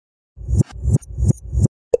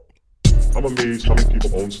I'm amazed how many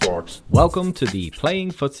people own stocks. Welcome to the Playing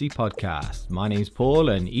Footsie podcast. My name's Paul,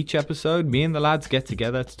 and each episode, me and the lads get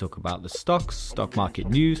together to talk about the stocks, stock market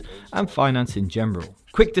news, and finance in general.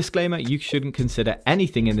 Quick disclaimer, you shouldn't consider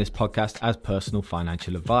anything in this podcast as personal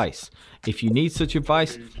financial advice. If you need such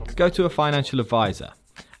advice, go to a financial advisor.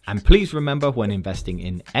 And please remember, when investing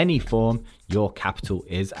in any form, your capital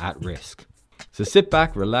is at risk. So sit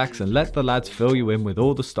back, relax, and let the lads fill you in with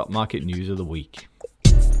all the stock market news of the week.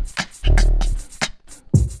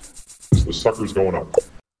 The sucker's going up.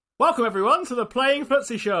 Welcome everyone to the Playing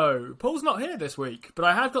Footsie Show. Paul's not here this week, but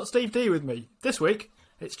I have got Steve D with me. This week,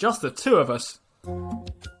 it's just the two of us.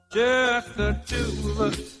 Just the two of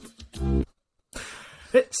us.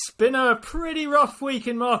 It's been a pretty rough week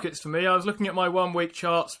in markets for me. I was looking at my 1 week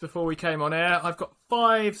charts before we came on air. I've got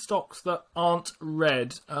 5 stocks that aren't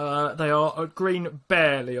red. They are green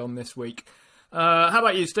barely on this week. How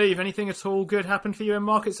about you, Steve? Anything at all good happened for you in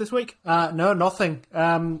markets this week? No, nothing.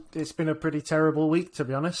 It's been a pretty terrible week, to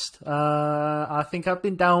be honest. I think I've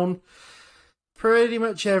been down pretty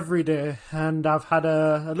much every day, and I've had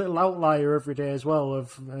a little outlier every day as well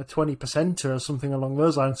of 20% or something along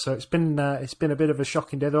those lines. So it's been a bit of a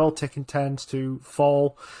shocking day. They're all taking turns to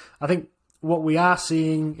fall. I think what we are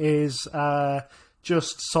seeing is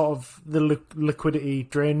just sort of the liquidity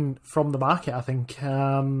drain from the market, I think.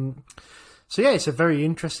 So yeah, it's a very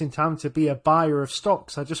interesting time to be a buyer of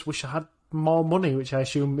stocks. I just wish I had more money, which I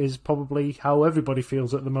assume is probably how everybody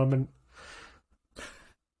feels at the moment.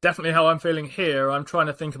 Definitely how I'm feeling here. I'm trying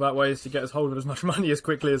to think about ways to get as hold of as much money as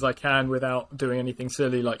quickly as I can without doing anything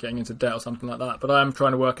silly like getting into debt or something like that. But I'm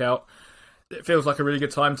trying to work out, it feels like a really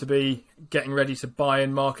good time to be getting ready to buy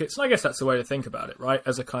in markets. And I guess that's the way to think about it, right?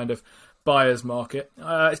 As a kind of buyer's market.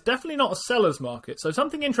 It's definitely not a seller's market. So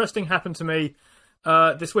something interesting happened to me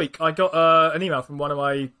this week. I got an email from one of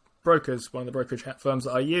my brokers, one of the brokerage firms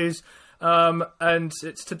that I use. And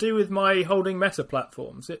it's to do with my holding Meta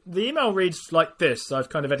platforms. The email reads like this. I've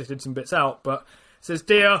kind of edited some bits out, but it says,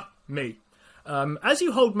 "Dear me, as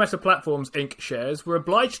you hold Meta Platforms Inc. shares, we're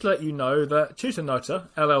obliged to let you know that Tutanota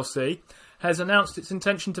LLC has announced its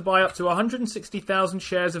intention to buy up to 160,000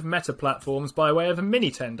 shares of Meta Platforms by way of a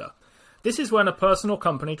mini tender. This is when a person or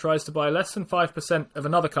company tries to buy less than 5% of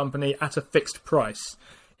another company at a fixed price.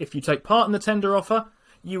 If you take part in the tender offer,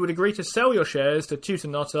 you would agree to sell your shares to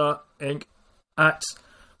Tutanota Inc. at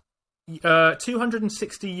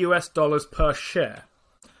 $260 per share."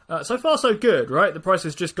 So far, so good, right? The price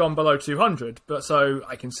has just gone below 200, but so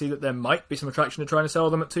I can see that there might be some attraction to trying to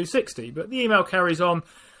sell them at 260. But the email carries on.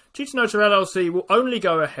 Tutanota LLC will only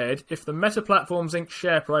go ahead if the Meta Platforms Inc.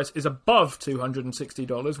 share price is above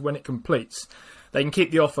 $260 when it completes. They can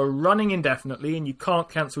keep the offer running indefinitely, and you can't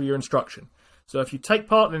cancel your instruction. So if you take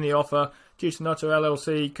part in the offer, Tutanota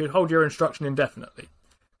LLC could hold your instruction indefinitely.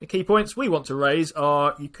 The key points we want to raise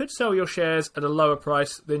are: you could sell your shares at a lower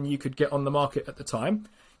price than you could get on the market at the time.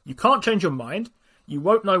 You can't change your mind. You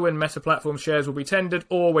won't know when Meta Platform shares will be tendered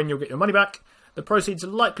or when you'll get your money back. The proceeds are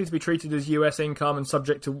likely to be treated as US income and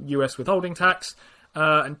subject to US withholding tax.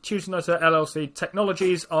 And Tutanota LLC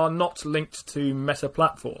technologies are not linked to Meta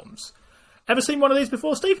Platforms. Ever seen one of these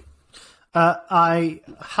before, Steve? I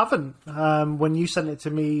haven't. When you sent it to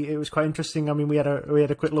me, it was quite interesting. I mean, we had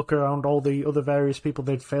a quick look around all the other various people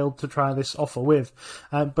they'd failed to try this offer with.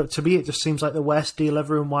 But to me, it just seems like the worst deal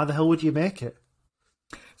ever, and why the hell would you make it?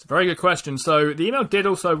 It's a very good question. So the email did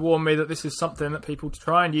also warn me that this is something that people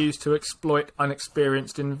try and use to exploit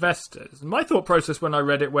unexperienced investors. And my thought process when I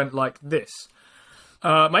read it went like this.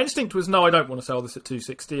 My instinct was, no, I don't want to sell this at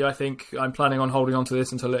 260. I think I'm planning on holding on to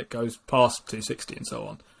this until it goes past 260 and so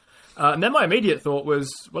on. And then my immediate thought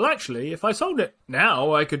was, well, actually, if I sold it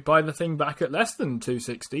now, I could buy the thing back at less than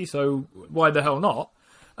 260, so why the hell not?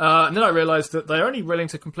 And then I realised that they're only willing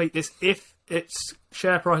to complete this if its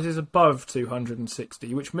share price is above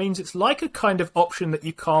 260, which means it's like a kind of option that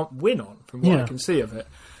you can't win on, from what I can see of it.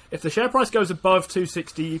 If the share price goes above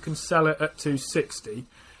 260, you can sell it at 260.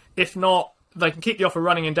 If not, they can keep the offer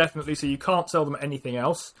running indefinitely, so you can't sell them at anything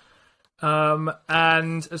else.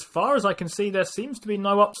 And as far as I can see, there seems to be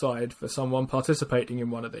no upside for someone participating in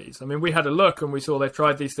one of these. I mean, we had a look and we saw they've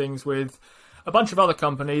tried these things with a bunch of other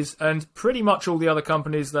companies, and pretty much all the other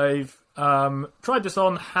companies they've tried this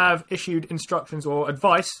on have issued instructions or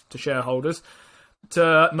advice to shareholders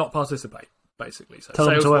to not participate, basically. So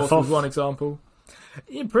Salesforce was one example.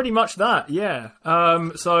 Yeah, pretty much that, yeah.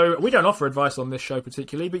 So we don't offer advice on this show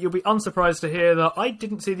particularly, but you'll be unsurprised to hear that I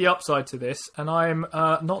didn't see the upside to this, and I'm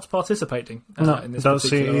not participating in this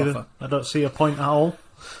particular offer. I don't see a point at all.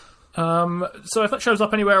 So if that shows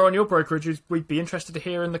up anywhere on your brokerage, we'd be interested to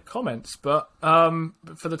hear in the comments. But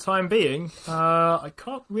for the time being, I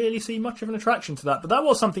can't really see much of an attraction to that. But that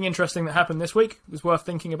was something interesting that happened this week. It was worth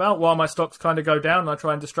thinking about while my stocks kind of go down. And I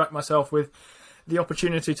try and distract myself with the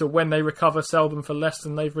opportunity to, when they recover, sell them for less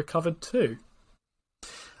than they've recovered too.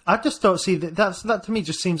 I just don't see that to me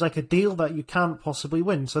just seems like a deal that you can't possibly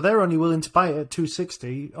win. So they're only willing to buy it at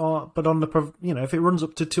 260, but on the if it runs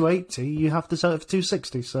up to 280, you have to sell it for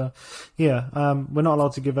 260. So yeah, we're not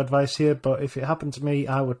allowed to give advice here, but if it happened to me,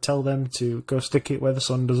 I would tell them to go stick it where the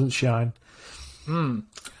sun doesn't shine. I'm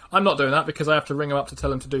not doing that because I have to ring them up to tell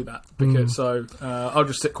them to do that. So I'll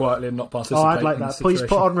just sit quietly and not participate. Oh, I'd like that. Please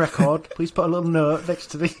put on record. Please put a little note next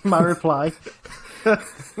to my reply.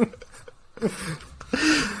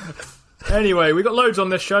 Anyway, we've got loads on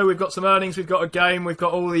this show. We've got some earnings, we've got a game, we've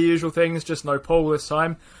got all the usual things, just no Paul this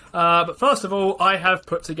time. But first of all, I have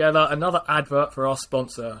put together another advert for our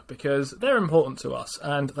sponsor, because they're important to us,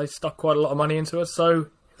 and they stuck quite a lot of money into us, so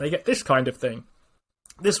they get this kind of thing.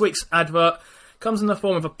 This week's advert comes in the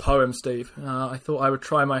form of a poem, Steve. I thought I would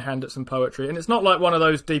try my hand at some poetry, and it's not like one of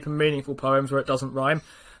those deep and meaningful poems where it doesn't rhyme.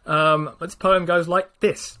 This poem goes like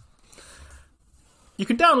this. You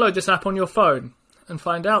can download this app on your phone and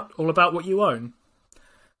find out all about what you own.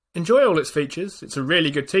 Enjoy all its features, it's a really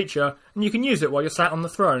good teacher, and you can use it while you're sat on the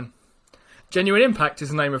throne. Genuine Impact is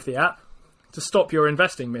the name of the app, to stop your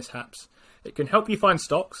investing mishaps. It can help you find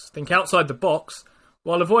stocks, think outside the box,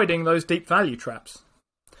 while avoiding those deep value traps.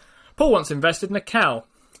 Paul once invested in a cow,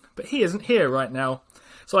 but he isn't here right now,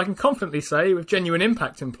 so I can confidently say, with Genuine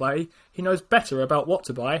Impact in play, he knows better about what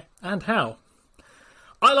to buy and how.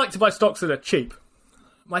 I like to buy stocks that are cheap.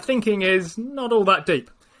 My thinking is not all that deep.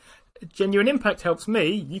 Genuine Impact helps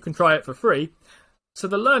me, you can try it for free, so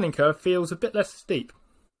the learning curve feels a bit less steep.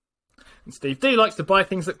 And Steve D likes to buy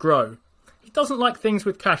things that grow. He doesn't like things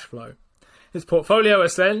with cash flow. His portfolio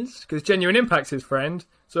ascends because Genuine Impact's his friend,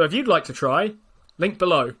 so if you'd like to try, link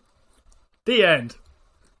below. The end.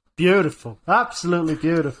 Beautiful. Absolutely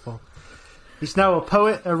beautiful. He's now a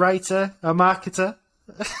poet, a writer, a marketer.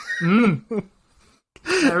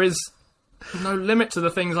 There is no limit to the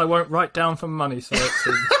things I won't write down for money, so it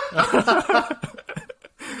seems.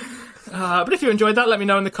 But if you enjoyed that, let me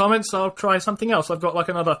know in the comments. I'll try something else. I've got like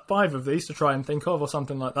another 5 of these to try and think of or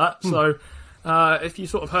something like that. So if you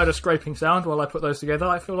sort of heard a scraping sound while I put those together,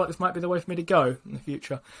 I feel like this might be the way for me to go in the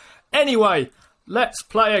future. Anyway, let's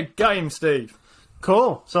play a game, Steve.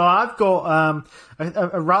 Cool. So I've got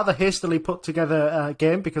a rather hastily put together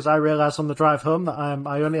game because I realised on the drive home that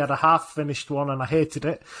I only had a half finished one and I hated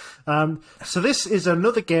it. So this is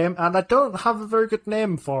another game and I don't have a very good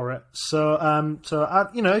name for it. So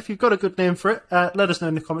if you've got a good name for it, let us know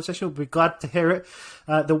in the comment section. We'll be glad to hear it.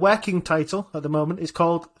 The working title at the moment is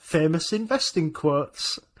called Famous Investing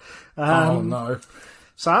Quotes. Oh no.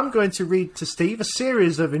 So I'm going to read to Steve a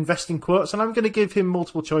series of investing quotes, and I'm going to give him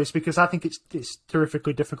multiple choice because I think it's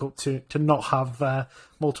terrifically difficult to not have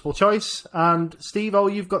multiple choice. And Steve, all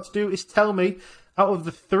you've got to do is tell me, out of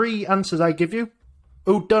the 3 answers I give you,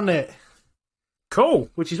 who done it?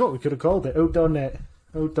 Cool. Which is what we could have called it. Who done it?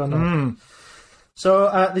 Who done it? So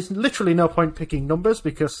there's literally no point picking numbers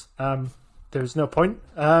because there's no point.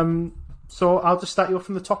 So I'll just start you off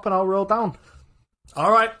from the top and I'll roll down.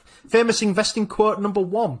 All right. Famous investing quote number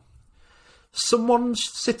 1. Someone's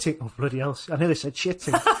sitting... Oh, bloody hell. I nearly said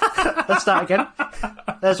shitting. Let's start again.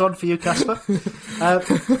 There's one for you, Casper.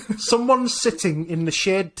 Someone's sitting in the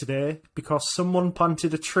shade today because someone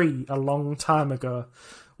planted a tree a long time ago.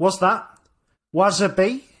 Was that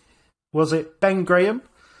Wasabi? Was it Ben Graham?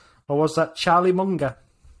 Or was that Charlie Munger?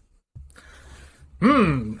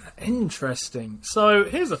 Interesting. So,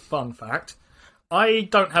 here's a fun fact. I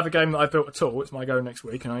don't have a game that I've built at all. It's my go next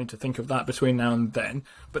week, and I need to think of that between now and then.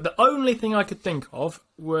 But the only thing I could think of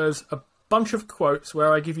was a bunch of quotes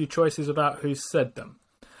where I give you choices about who said them.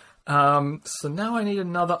 So now I need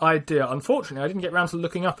another idea. Unfortunately, I didn't get around to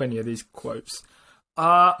looking up any of these quotes.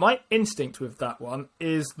 My instinct with that one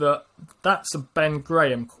is that that's a Ben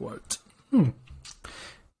Graham quote.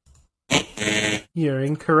 You're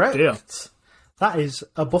incorrect. Dear. That is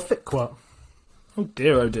a Buffett quote. Oh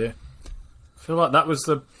dear, oh dear. I feel like that was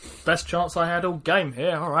the best chance I had all game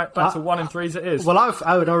here. All right, back to 1 in 3s it is. Well, I was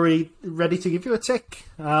already ready to give you a tick.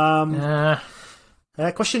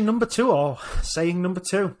 Question number 2, or saying number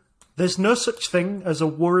 2. There's no such thing as a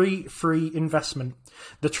worry-free investment.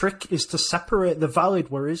 The trick is to separate the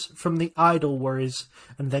valid worries from the idle worries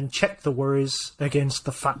and then check the worries against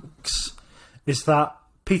the facts. Is that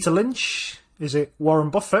Peter Lynch? Is it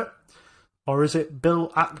Warren Buffett? Or is it Bill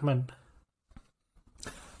Ackman?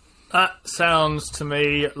 That sounds to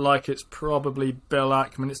me like it's probably Bill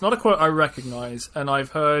Ackman. It's not a quote I recognise, and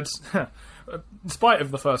I've heard, in spite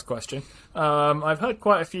of the first question, I've heard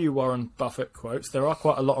quite a few Warren Buffett quotes. There are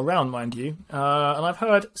quite a lot around, mind you, and I've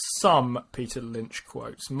heard some Peter Lynch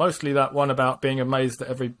quotes, mostly that one about being amazed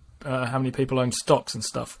at how many people own stocks and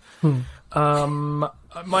stuff.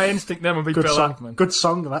 My instinct then would be Bill Ackman. Good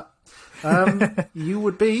song, that. You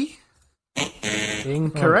would be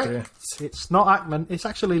incorrect. It's not Ackman. It's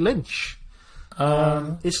actually Lynch.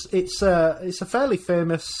 It's a fairly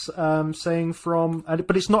famous saying from,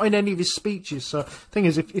 but it's not in any of his speeches. So the thing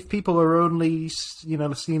is, if people are only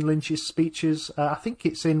seeing Lynch's speeches, I think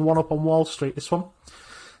it's in One Up on Wall Street. This one.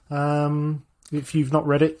 If you've not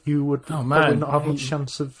read it, you would probably not have much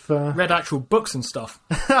chance of... Read actual books and stuff.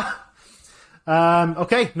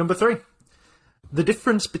 Okay, number 3. The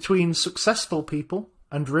difference between successful people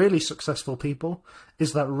and really successful people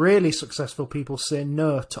is that really successful people say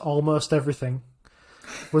no to almost everything.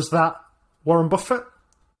 Was that Warren Buffett?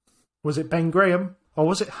 Was it Ben Graham? Or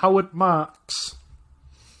was it Howard Marks?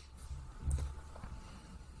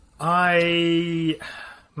 I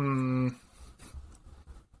think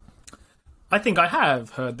I have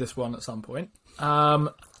heard this one at some point.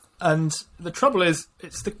 And the trouble is,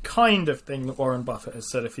 it's the kind of thing that Warren Buffett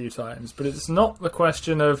has said a few times, but it's not the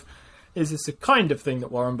question of, is this the kind of thing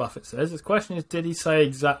that Warren Buffett says? The question is, did he say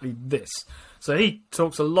exactly this? So he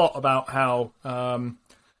talks a lot about how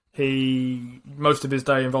most of his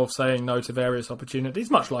day involves saying no to various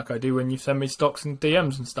opportunities, much like I do when you send me stocks and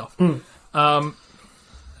DMs and stuff. I'm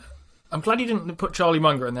glad you didn't put Charlie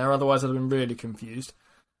Munger in there, otherwise I'd have been really confused.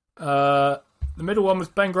 The middle one was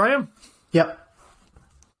Ben Graham. Yep.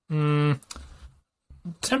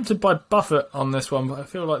 Tempted by Buffett on this one, but I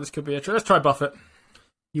feel like this could be a... Let's try Buffett.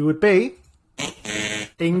 You would be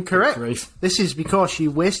incorrect. Grief. This is because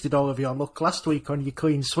you wasted all of your luck last week on your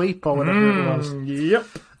clean sweep or whatever it was. Yep.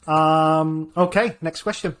 Okay, next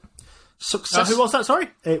question. Success. Who was that, sorry?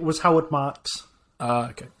 It was Howard Marks.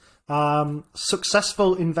 Okay.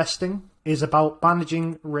 Successful investing is about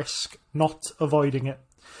managing risk, not avoiding it.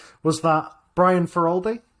 Was that Brian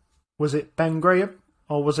Feroldi? Was it Ben Graham?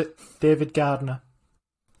 Or was it David Gardner?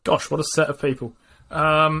 Gosh, what a set of people.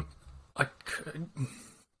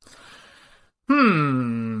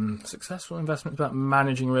 Successful investment about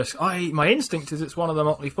managing risk. My instinct is it's one of the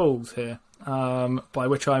Motley Fools here, by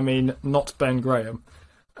which I mean not Ben Graham.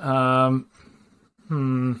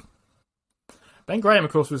 Ben Graham,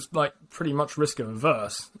 of course, was like pretty much risk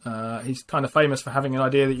averse. He's kind of famous for having an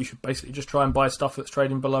idea that you should basically just try and buy stuff that's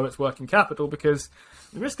trading below its working capital because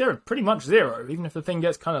the risk there is pretty much zero. Even if the thing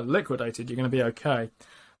gets kind of liquidated, you're going to be okay.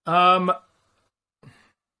 Brian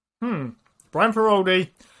Feroldi.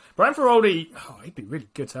 He'd be really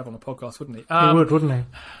good to have on the podcast, wouldn't he? He would, wouldn't he?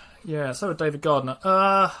 Yeah, so would David Gardner.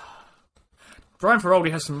 Brian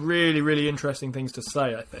Feroldi has some really, really interesting things to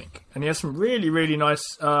say, I think. And he has some really, really nice,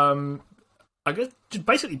 I guess, just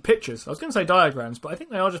basically pictures. I was going to say diagrams, but I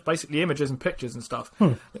think they are just basically images and pictures and stuff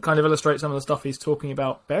that kind of illustrate some of the stuff he's talking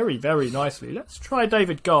about very, very nicely. Let's try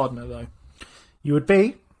David Gardner, though. You would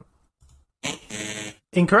be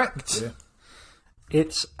incorrect. Yeah.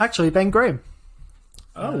 It's actually Ben Graham.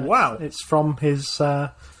 Oh, wow. It's from his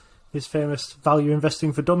famous Value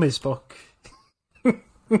Investing for Dummies book.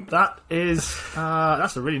 That's a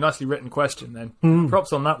really nicely written question, then.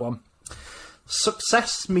 Props on that one.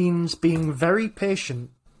 Success means being very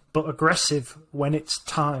patient but aggressive when it's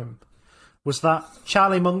time. Was that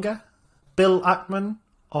Charlie Munger, Bill Ackman,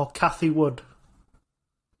 or Cathie Wood?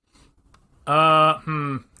 A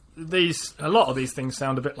lot of these things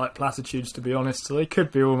sound a bit like platitudes, to be honest, so they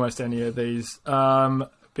could be almost any of these.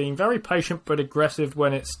 Being very patient but aggressive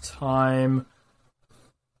when it's time.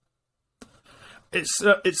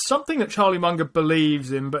 It's something that Charlie Munger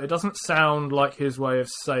believes in, but it doesn't sound like his way of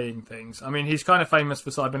saying things. I mean, he's kind of famous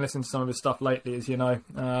for, I've been listening to some of his stuff lately, as you know.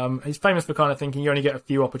 He's famous for kind of thinking you only get a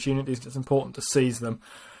few opportunities, it's important to seize them.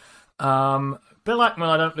 Bill Ackman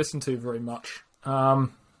I don't listen to very much.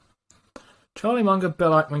 Charlie Munger,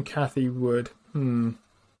 Bill Ackman, Cathie Wood. The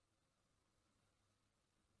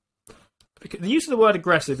use of the word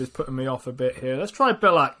aggressive is putting me off a bit here. Let's try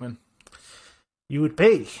Bill Ackman. You would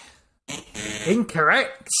be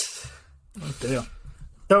incorrect. Oh dear.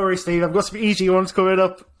 Don't worry, Steve. I've got some easy ones coming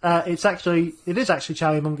up. It is actually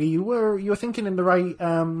Charlie Munger. You were thinking in the right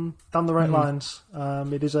down the right lines.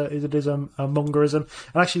 It is a Mungerism,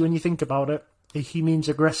 and actually, when you think about it, he means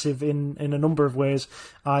aggressive in a number of ways,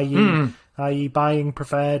 i.e. buying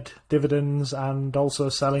preferred dividends and also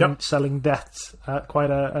selling debt at quite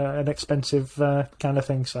an expensive kind of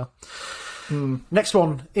thing. So, Next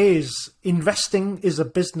one is investing is a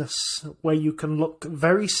business where you can look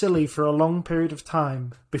very silly for a long period of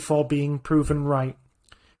time before being proven right.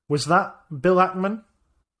 Was that Bill Ackman?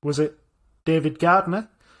 Was it David Gardner?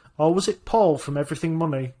 Or was it Paul from Everything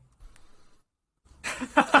Money?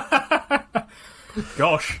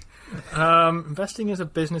 Gosh. Investing is a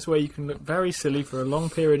business where you can look very silly for a long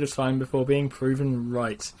period of time before being proven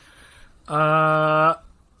right.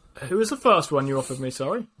 Who was the first one you offered me,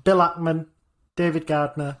 sorry? Bill Ackman, David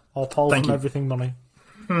Gardner, or Paul Thank from you. Everything Money?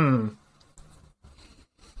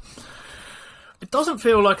 It doesn't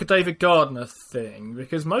feel like a David Gardner thing,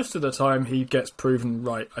 because most of the time he gets proven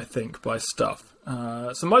right, I think, by stuff.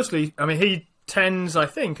 So mostly, I mean, he tends, I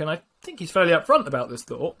think, and I think he's fairly upfront about this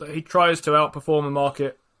thought, that he tries to outperform the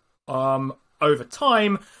market over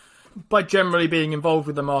time by generally being involved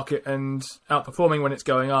with the market and outperforming when it's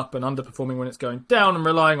going up and underperforming when it's going down, and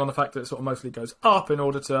relying on the fact that it sort of mostly goes up in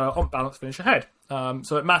order to, on balance, finish ahead.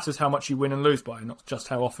 So it matters how much you win and lose by, not just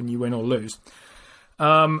how often you win or lose.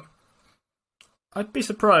 I'd be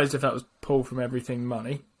surprised if that was Paul from Everything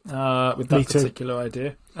Money, with that particular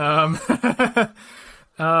idea.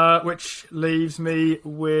 Which leaves me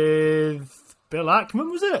with Bill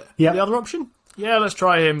Ackman, was it? Yeah. The other option? Yeah, let's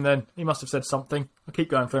try him then. He must have said something. I'll keep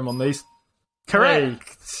going for him on these.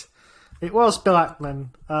 Correct. It was Bill Ackman.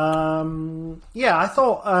 Yeah, I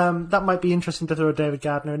thought that might be interesting to throw David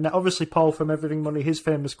Gardner in there. Obviously, Paul from Everything Money, his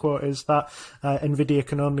famous quote is that Nvidia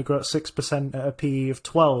can only grow at 6% at a PE of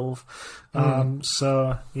 12.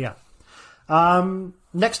 So, yeah.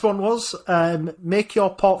 Next one was make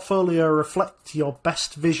your portfolio reflect your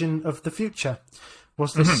best vision of the future.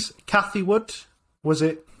 Was this Cathy Wood? Was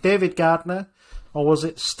it David Gardner? Or was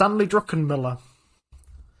it Stanley Druckenmiller?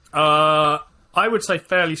 I would say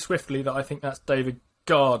fairly swiftly that I think that's David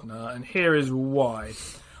Gardner, and here is why.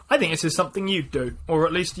 I think this is something you do, or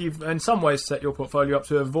at least you've in some ways set your portfolio up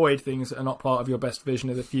to avoid things that are not part of your best vision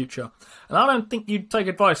of the future. And I don't think you'd take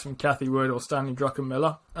advice from Cathy Wood or Stanley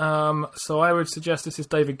Druckenmiller, so I would suggest this is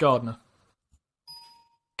David Gardner.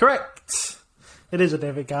 Correct. It is a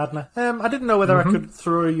David Gardner. I didn't know whether I could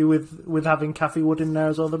throw you with having Cathy Wood in there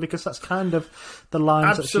as well, though, because that's kind of the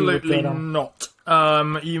lines Absolutely that she would get on. not.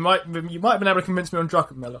 You might have been able to convince me on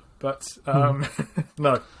Druckenmiller, but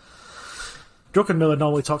no. Druckenmiller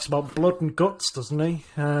normally talks about blood and guts, doesn't he?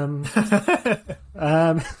 I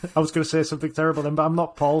was going to say something terrible then, but I'm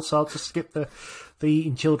not Paul, so I'll just skip the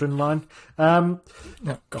eating children line. Oh,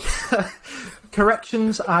 God.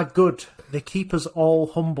 Corrections are good. They keep us all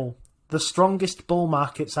humble. The strongest bull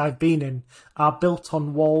markets I've been in are built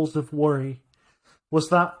on walls of worry. Was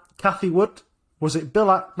that Cathy Wood? Was it Bill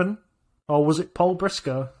Ackman? Or was it Paul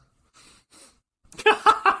Briscoe?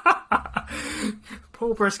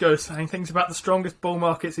 Paul Briscoe saying things about the strongest bull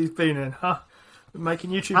markets he's been in, huh? Making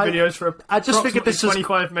YouTube videos for I just figured this was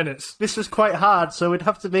 25 minutes. This was quite hard, so we'd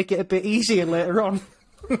have to make it a bit easier later on.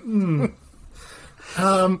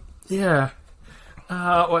 Yeah.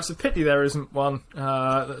 Well, it's a pity there isn't one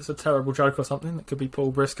that's a terrible joke or something. That could be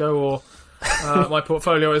Paul Briscoe, or my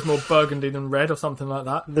portfolio is more burgundy than red, or something like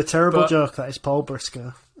that. The terrible joke that is Paul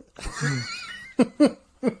Briscoe.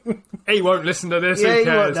 He won't listen to this. Yeah, Who he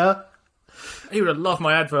cares? won't know. He would have loved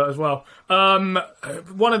my advert as well.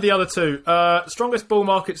 One of the other two. Strongest bull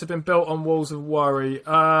markets have been built on walls of worry.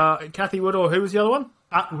 Cathy Wood, or who was the other one?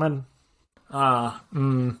 Ackman.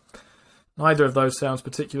 Neither of those sounds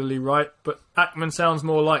particularly right, but Ackman sounds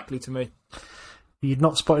more likely to me. You'd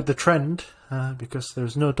not spotted the trend, because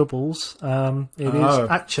there's no doubles. It is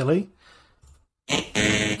actually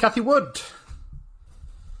Cathy Wood.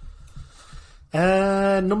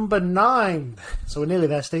 Number 9. So we're nearly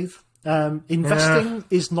there, Steve. Investing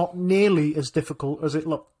is not nearly as difficult as it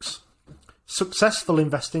looks. Successful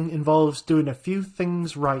investing involves doing a few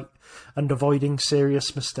things right and avoiding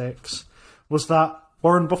serious mistakes. Was that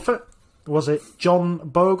Warren Buffett? Was it John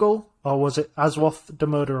Bogle? Or was it Aswath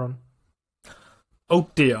Damodaran? Oh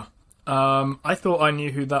dear. I thought I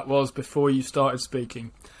knew who that was before you started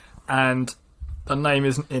speaking, and the name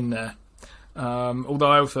isn't in there.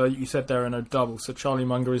 Although you said there are no doubles, so Charlie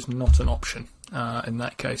Munger is not an option in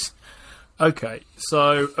that case. Okay,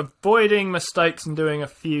 so avoiding mistakes and doing a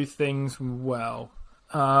few things well.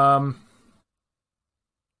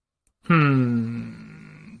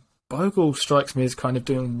 Bogle strikes me as kind of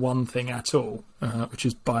doing one thing at all, which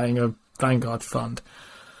is buying a Vanguard fund.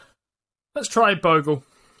 Let's try Bogle.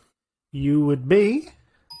 You would be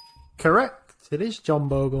correct. It is John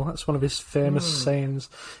Bogle. That's one of his famous sayings.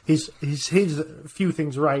 His few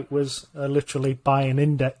things right was literally buy an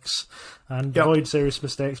index and avoid serious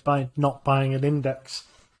mistakes by not buying an index.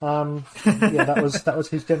 That was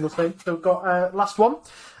his general thing. So we've got last one.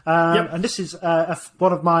 And this is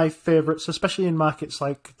one of my favourites, especially in markets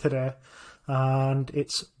like today. And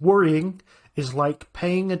it's worrying is like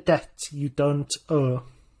paying a debt you don't owe.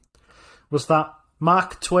 Was that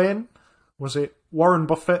Mark Twain? Was it Warren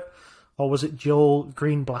Buffett? Or was it Joel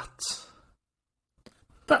Greenblatt?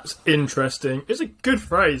 That's interesting. It's a good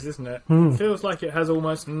phrase, isn't it? It feels like it has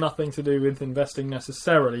almost nothing to do with investing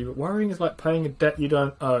necessarily, but worrying is like paying a debt you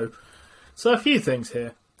don't owe. So a few things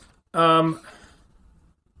here. People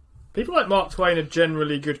like Mark Twain are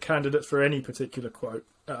generally good candidates for any particular quote,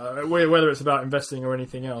 whether it's about investing or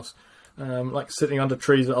anything else, like sitting under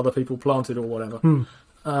trees that other people planted or whatever.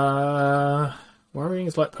 Worrying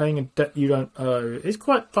is like paying a debt you don't owe. It's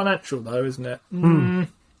quite financial, though, isn't it?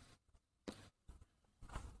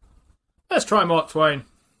 Let's try Mark Twain.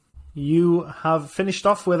 You have finished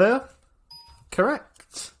off with a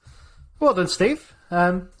correct. Well done, Steve.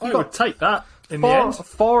 I would take that in the end.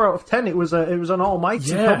 4 out of 10. It was an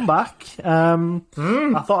almighty comeback. I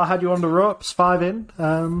thought I had you on the ropes, 5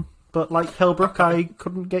 in. But like Hillbrook, I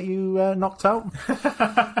couldn't get you knocked out.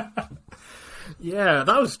 Yeah,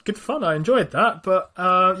 that was good fun. I enjoyed that. But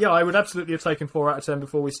I would absolutely have taken 4 out of 10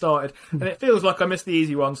 before we started. And it feels like I missed the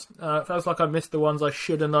easy ones. It feels like I missed the ones I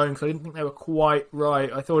should have known because I didn't think they were quite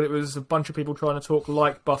right. I thought it was a bunch of people trying to talk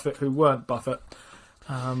like Buffett who weren't Buffett.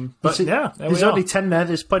 But yeah, there's only 10 there.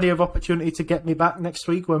 There's plenty of opportunity to get me back next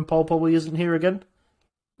week when Paul probably isn't here again.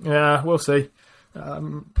 Yeah, we'll see.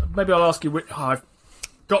 Maybe I'll ask you. I've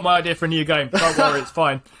got my idea for a new game. Don't worry, it's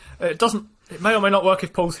fine. It may or may not work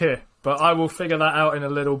if Paul's here, but I will figure that out in a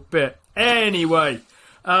little bit. Anyway,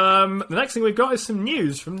 the next thing we've got is some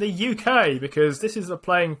news from the UK, because this is a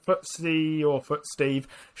Playing Footsie or Foot Steve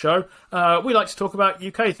show. We like to talk about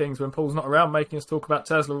UK things when Paul's not around, making us talk about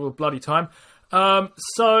Tesla all the bloody time.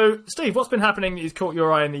 So, Steve, what's been happening that has caught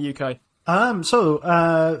your eye in the UK? Our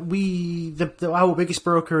biggest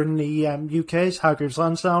broker in the UK is Hargreaves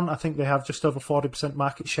Lansdown. I think they have just over 40%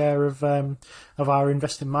 market share of our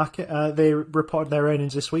investing market. They reported their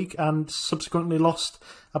earnings this week and subsequently lost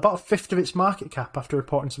about a fifth of its market cap after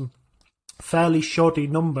reporting some fairly shoddy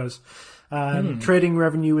numbers. Trading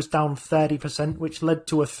revenue was down 30%, which led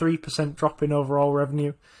to a 3% drop in overall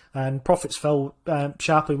revenue, and profits fell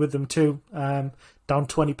sharply with them too, down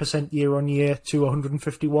 20% year on year to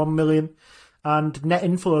 151 million. And net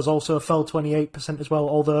inflows also fell 28% as well,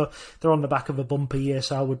 although they're on the back of a bumpy year,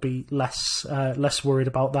 so I would be less worried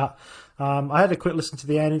about that. I had a quick listen to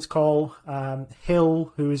the earnings call.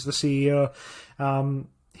 Hill, who is the CEO,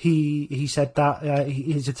 he said that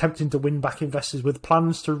he's attempting to win back investors with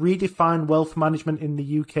plans to redefine wealth management in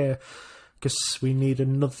the UK, because we need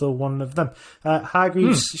another one of them.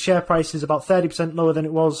 Hargreaves' share price is about 30% lower than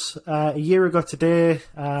it was a year ago today,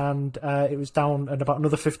 and it was down at about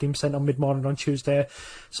another 15% on mid-morning on Tuesday.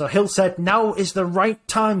 So Hill said now is the right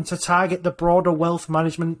time to target the broader wealth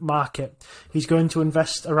management market. He's going to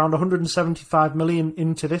invest around 175 million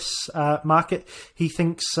into this market. He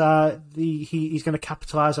thinks he's going to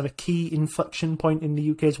capitalise on a key inflection point in the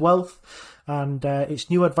UK's wealth. And its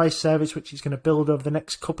new advice service, which he's going to build over the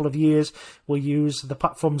next couple of years, will use the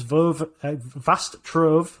platform's vast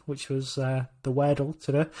trove, which was the Wordle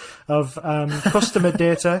today, of customer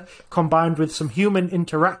data combined with some human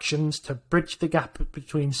interactions to bridge the gap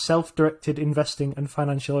between self-directed investing and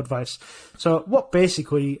financial advice. So what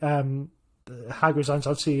basically Hargreaves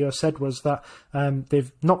Lansdown CEO said was that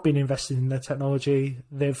they've not been investing in their technology,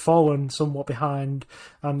 they've fallen somewhat behind,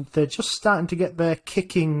 and they're just starting to get their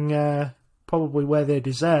kicking probably where they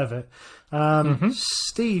deserve it.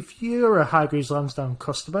 Steve, you're a Hargreaves Lansdown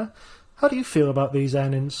customer. How do you feel about these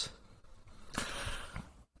earnings?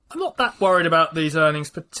 I'm not that worried about these earnings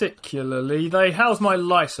particularly. They house my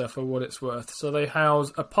LISA for what it's worth. So they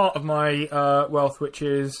house a part of my wealth which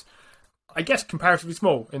is, I guess, comparatively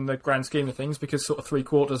small in the grand scheme of things, because sort of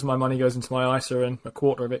 3/4 of my money goes into my ISA and a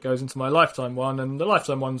quarter of it goes into my lifetime one, and the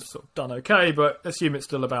lifetime one's sort of done okay, but assume it's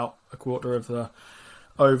still about a quarter of the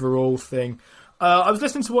overall thing. I was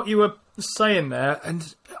listening to what you were saying there,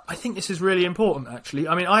 and I think this is really important, actually.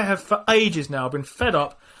 I mean, I have for ages now been fed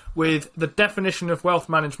up with the definition of wealth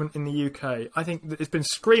management in the UK. I think that it's been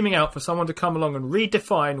screaming out for someone to come along and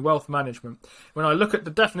redefine wealth management. When I look at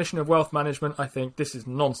the definition of wealth management, I think this is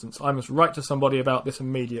nonsense. I must write to somebody about this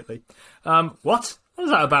immediately. What? What is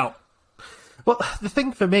that about? Well, the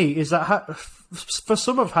thing for me is that for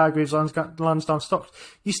some of Hargreaves Lansdown stocks,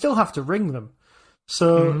 you still have to ring them.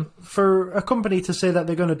 So for a company to say that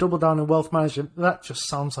they're going to double down in wealth management, that just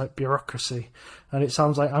sounds like bureaucracy. And it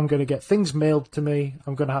sounds like I'm going to get things mailed to me.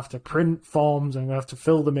 I'm going to have to print forms. I'm going to have to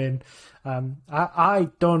fill them in. I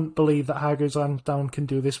don't believe that Hargreaves Lansdown can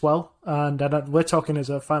do this well. And we're talking as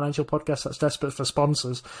a financial podcast that's desperate for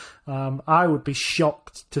sponsors. I would be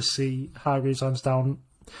shocked to see Hargreaves Lansdown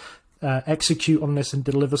execute on this and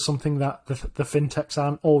deliver something that the fintechs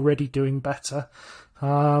aren't already doing better.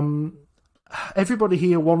 Everybody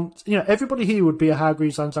here everybody here would be a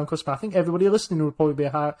Hargreaves Lansdown customer. I think everybody listening would probably be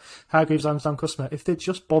a Hargreaves Lansdown customer if they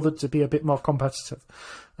just bothered to be a bit more competitive.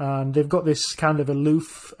 And they've got this kind of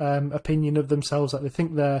aloof opinion of themselves that they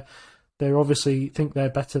think they obviously think they're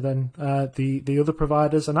better than the other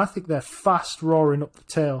providers, and I think they're fast roaring up the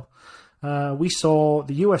tail. We saw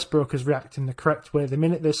the US brokers react in the correct way. The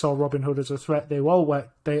minute they saw Robinhood as a threat, they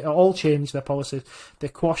all changed their policies. They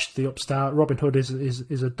quashed the upstart. Robinhood is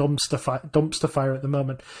a dumpster fire at the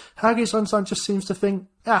moment. Hargreaves Lansdown just seems to think,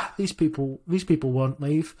 these people won't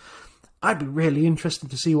leave. I'd be really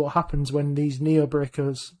interested to see what happens when these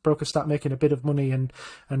brokers start making a bit of money and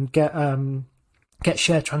get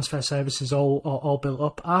share transfer services all built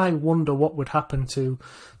up. I wonder what would happen to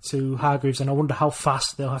Hargreaves, and I wonder how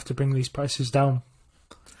fast they'll have to bring these prices down.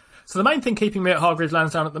 So the main thing keeping me at Hargreaves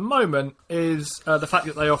Lansdown at the moment is the fact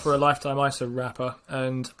that they offer a lifetime ISA wrapper,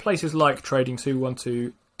 and places like Trading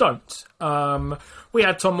 212 don't. We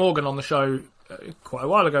had Tom Morgan on the show quite a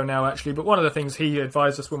while ago now, actually, but one of the things he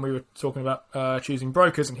advised us when we were talking about choosing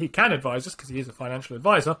brokers, and he can advise us because he is a financial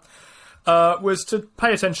advisor, was to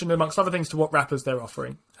pay attention, amongst other things, to what wrappers they're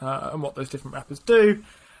offering and what those different wrappers do.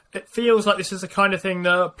 It feels like this is the kind of thing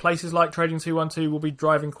that places like Trading 212 will be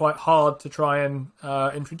driving quite hard to try and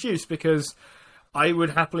introduce, because I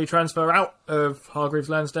would happily transfer out of Hargreaves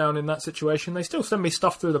Lansdown in that situation. They still send me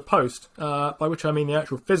stuff through the post, by which I mean the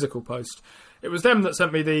actual physical post. It was them that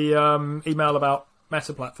sent me the email about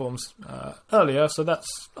Meta platforms earlier, so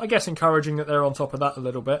that's, I guess, encouraging that they're on top of that a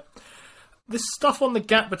little bit. This stuff on the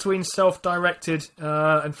gap between self-directed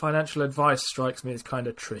and financial advice strikes me as kind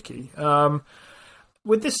of tricky.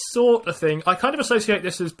 With this sort of thing, I kind of associate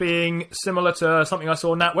this as being similar to something I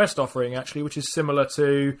saw NatWest offering, actually, which is similar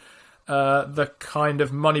to the kind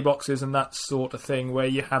of money boxes and that sort of thing, where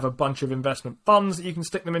you have a bunch of investment funds that you can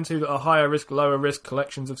stick them into that are higher risk, lower risk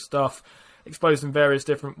collections of stuff, exposed in various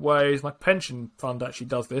different ways. My pension fund actually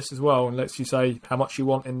does this as well, and lets you say how much you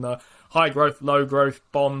want in the high growth, low growth,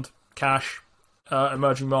 bond, cash,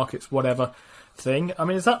 emerging markets, whatever thing. I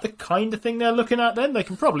mean, is that the kind of thing they're looking at then? They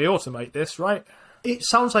can probably automate this, right? It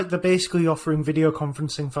sounds like they're basically offering video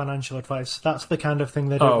conferencing financial advice. That's the kind of thing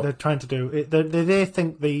they're trying to do. They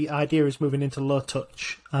think the idea is moving into low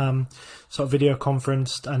touch, sort of video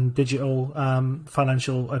conferenced and digital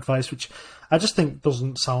financial advice, which I just think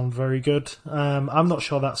doesn't sound very good. I'm not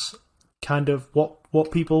sure that's kind of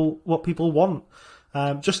what people want.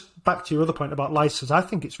 Just back to your other point about licenses, I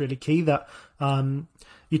think it's really key that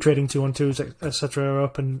your Trading 212s, etc., are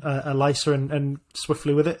open a LISA and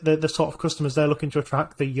swiftly with it. The sort of customers they're looking to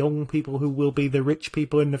attract, the young people who will be the rich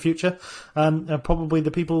people in the future, and probably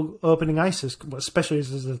the people opening ISAs, especially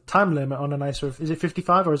as there's a time limit on an ISA. Is it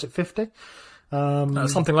 55 or is it 50?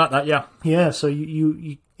 Something like that, yeah. Yeah, so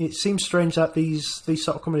you it seems strange that these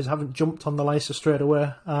sort of companies haven't jumped on the LISA straight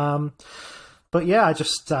away. But yeah, I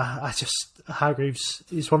just Hargreaves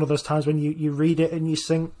is one of those times when you read it and you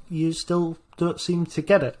think you still don't seem to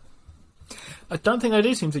get it. I don't think they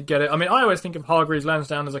do seem to get it. I mean, I always think of Hargreaves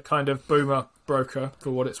Lansdown as a kind of boomer broker,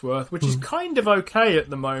 for what it's worth, which is kind of okay at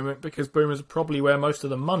the moment, because boomers are probably where most of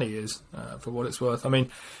the money is, for what it's worth. I mean,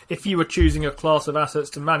 if you were choosing a class of assets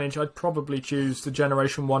to manage, I'd probably choose the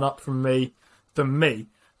generation one up from me than me.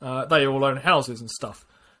 They all own houses and stuff.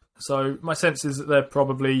 So my sense is that they're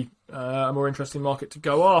probably a more interesting market to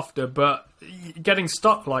go after, but getting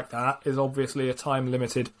stuck like that is obviously a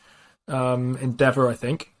time-limited endeavour, I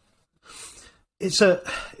think. The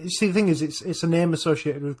thing is, it's a name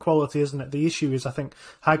associated with quality, isn't it? The issue is, I think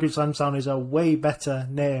Hargreaves Lansdown is a way better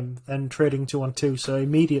name than Trading 212, so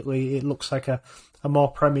immediately it looks like a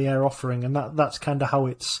more premier offering, and that's kind of how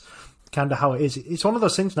it is. It's one of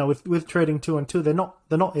those things now with Trading 212.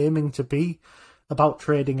 They're not aiming to be about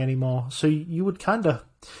trading anymore. So you would kind of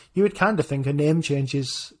think a name change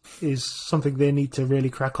is something they need to really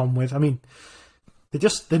crack on with. I mean,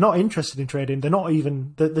 they're not interested in trading. They're not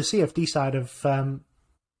even the CFD side of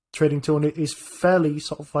Trading 212 is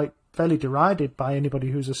fairly derided by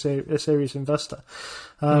anybody who's a serious investor.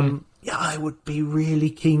 Yeah, I would be really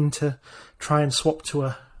keen to try and swap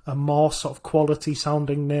to a more sort of quality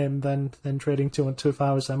sounding name than Trading 212 if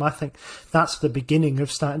I was them. I think that's the beginning of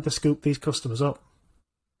starting to scoop these customers up.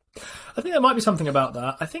 I think there might be something about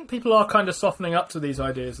that. I think people are kind of softening up to these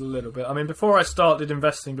ideas a little bit. I mean, before I started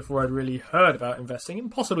investing, before I'd really heard about investing,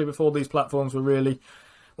 and possibly before these platforms were really,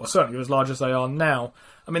 well, certainly as large as they are now,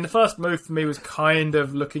 I mean, the first move for me was kind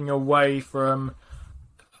of looking away from,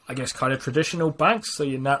 I guess, kind of traditional banks, so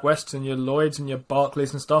your NatWests and your Lloyds and your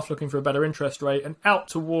Barclays and stuff, looking for a better interest rate, and out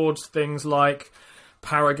towards things like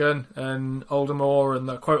Paragon and Aldermore and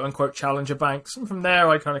the quote-unquote challenger banks. And from there,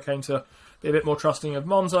 I kind of came to be a bit more trusting of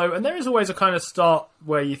Monzo. And there is always a kind of start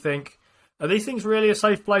where you think, are these things really a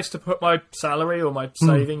safe place to put my salary or my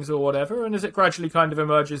savings or whatever? And as it gradually kind of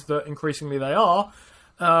emerges that increasingly they are,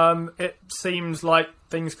 it seems like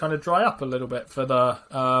things kind of dry up a little bit for the,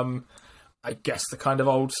 I guess, the kind of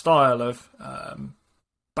old style of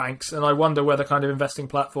banks. And I wonder whether kind of investing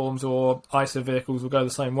platforms or ISA vehicles will go the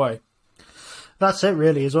same way. That's it,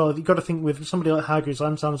 really, as well. You've got to think with somebody like Hargreaves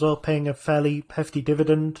Lansdown as well, paying a fairly hefty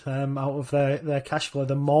dividend out of their cash flow.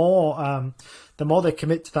 The more they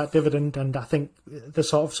commit to that dividend, and I think the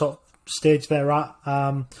sort of stage they're at,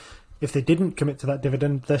 if they didn't commit to that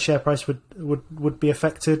dividend, their share price would be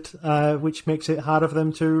affected, which makes it harder for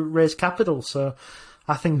them to raise capital. So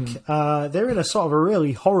I think they're in a sort of a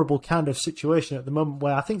really horrible kind of situation at the moment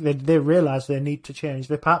where I think they realise they need to change.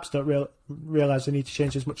 They perhaps don't realise they need to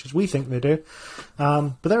change as much as we think they do.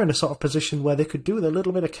 But they're in a sort of position where they could do with a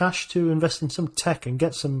little bit of cash to invest in some tech and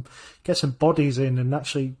get some bodies in and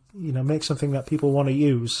actually, make something that people want to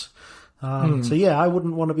use. So yeah, I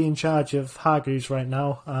wouldn't want to be in charge of Hargreaves right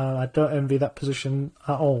now. I don't envy that position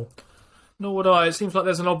at all. Nor would I. It seems like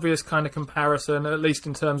there's an obvious kind of comparison, at least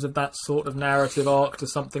in terms of that sort of narrative arc, to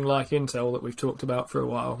something like Intel that we've talked about for a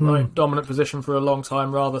while. Right? Dominant position for a long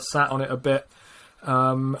time, rather sat on it a bit.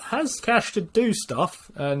 Has cash to do stuff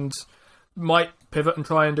and might pivot and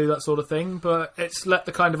try and do that sort of thing, but it's let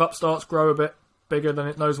the kind of upstarts grow a bit bigger than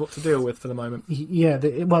it knows what to deal with for the moment. Yeah,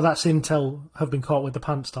 that's Intel have been caught with the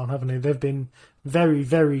pants down, haven't they? They've been very,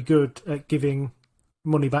 very good at giving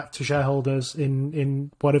money back to shareholders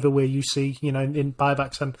in whatever way you see, in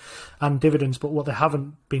buybacks and dividends. But what they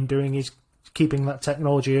haven't been doing is keeping that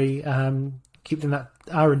technology, keeping that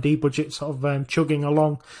R&D budget sort of chugging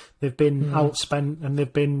along. They've been outspent and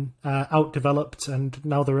they've been outdeveloped, and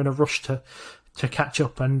now they're in a rush to catch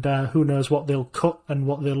up. And who knows what they'll cut and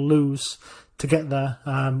what they'll lose to get there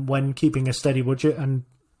when keeping a steady budget and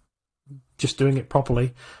just doing it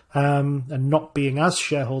properly, and not being as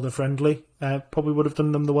shareholder friendly, probably would have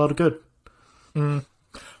done them the world of good.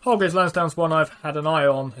 Hargreaves Lansdown's one I've had an eye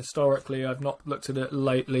on historically. I've not looked at it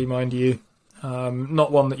lately, mind you.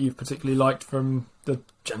 Not one that you've particularly liked from the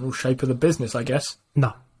general shape of the business, I guess.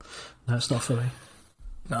 No, it's not for me.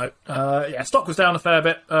 No. Stock was down a fair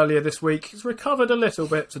bit earlier this week. It's recovered a little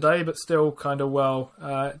bit today, but still kind of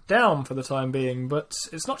down for the time being. But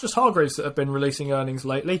it's not just Hargreaves that have been releasing earnings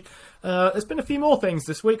lately. There's been a few more things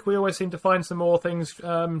this week. We always seem to find some more things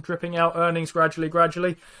dripping out earnings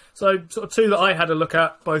gradually. So sort of two that I had a look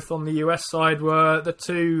at, both on the US side, were the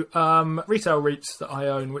two retail REITs that I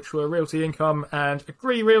own, which were Realty Income and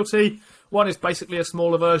Agree Realty. One is basically a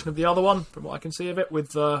smaller version of the other one, from what I can see of it,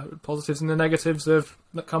 with the positives and the negatives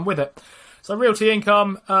that come with it. So Realty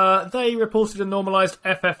Income, they reported a normalised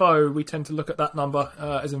FFO. We tend to look at that number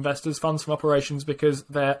as investors, funds from operations, because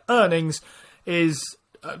their earnings is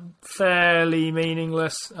fairly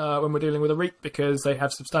meaningless when we're dealing with a REIT, because they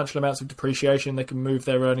have substantial amounts of depreciation. They can move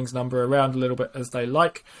their earnings number around a little bit as they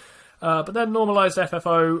like. But their normalised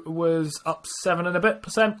FFO was up 7% and a bit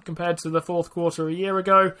compared to the fourth quarter a year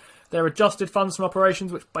ago. Their adjusted funds from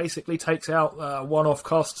operations, which basically takes out one-off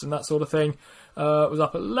costs and that sort of thing, was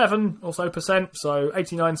up 11% or so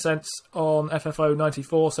 89 cents on FFO,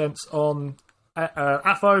 94 cents on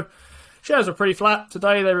AFO. Shares are pretty flat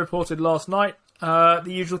today. They reported last night. The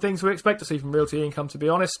usual things we expect to see from Realty Income, to be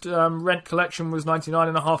honest. Rent collection was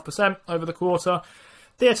 99.5% over the quarter.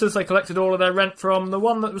 Theatres they collected all of their rent from. The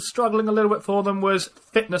one that was struggling a little bit for them was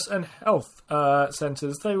fitness and health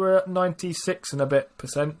centres. They were at 96 and a bit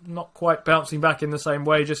 %, not quite bouncing back in the same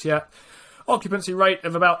way just yet. Occupancy rate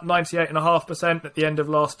of about 98.5% at the end of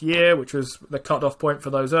last year, which was the cut-off point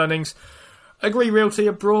for those earnings. Agree Realty,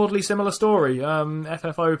 a broadly similar story.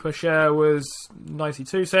 FFO per share was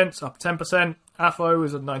 92 cents, up 10%. AFO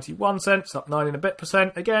was at 91 cents, up 9 and a bit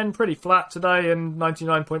 %. Again, pretty flat today, and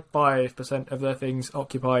 99.5% of their things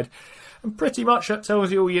occupied. And pretty much that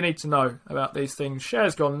tells you all you need to know about these things.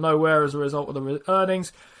 Shares gone nowhere as a result of the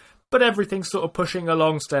earnings, but everything's sort of pushing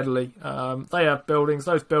along steadily. They have buildings,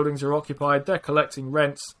 those buildings are occupied, they're collecting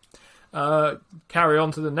rents. Carry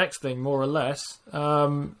on to the next thing, more or less.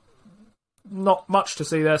 Not much to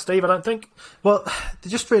see there, Steve, I don't think. Well, it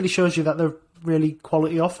just really shows you that really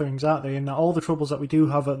quality offerings, aren't they? And all the troubles that we do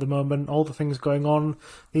have at the moment, all the things going on,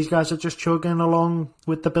 these guys are just chugging along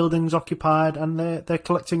with the buildings occupied, and they're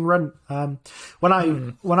collecting rent. When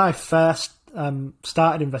I first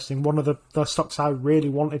started investing, one of the stocks I really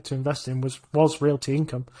wanted to invest in was Realty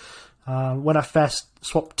Income. When I first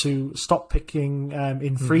swapped to stock picking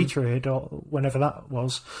in free trade, or whenever that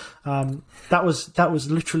was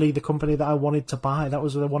literally the company that I wanted to buy. That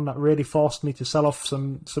was the one that really forced me to sell off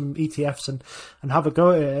some ETFs and have a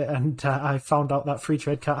go at it. And I found out that free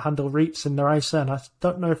trade can't handle REITs in their ISA, and I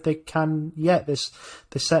don't know if they can yet. They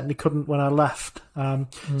certainly couldn't when I left. So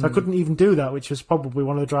I couldn't even do that, which was probably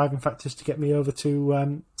one of the driving factors to get me over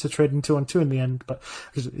to trading 2-on-2 in the end. But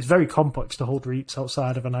it's very complex to hold REITs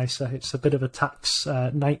outside of an ISA. It's a bit of a tax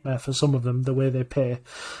nightmare for some of them, the way they pay.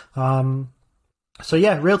 So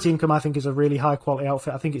yeah, Realty Income I think is a really high quality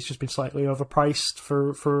outfit. I think it's just been slightly overpriced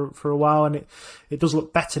for a while, and it does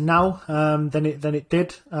look better now than it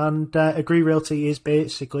did. And Agree Realty is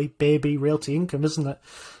basically baby Realty Income, isn't it?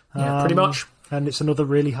 Yeah, pretty much. And it's another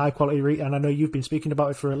really high quality REIT, and I know you've been speaking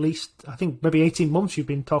about it for at least, I think, maybe 18 months you've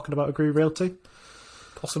been talking about Agree Realty.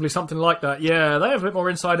 Possibly something like that. Yeah, they have a bit more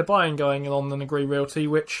insider buying going on than Agree Realty,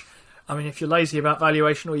 which, I mean, if you're lazy about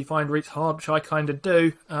valuation or you find REITs hard, which I kind of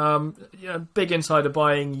do, big insider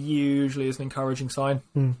buying usually is an encouraging sign.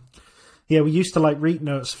 Yeah, we used to like REIT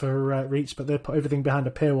notes for REITs, but they put everything behind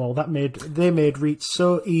a paywall. They made REITs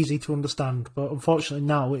so easy to understand, but unfortunately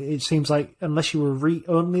now it seems like unless you were a REIT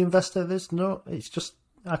only investor, it's just,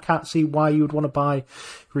 I can't see why you would want to buy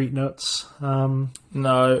REIT notes.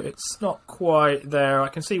 No, it's not quite there. I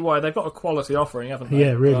can see why. They've got a quality offering, haven't they?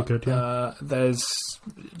 Yeah, really good, yeah. There's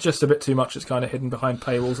just a bit too much that's kind of hidden behind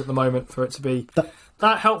paywalls at the moment for it to be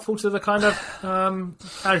that helpful to the kind of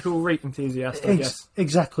casual REIT enthusiast, I guess.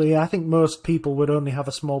 Exactly. I think most people would only have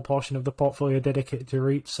a small portion of the portfolio dedicated to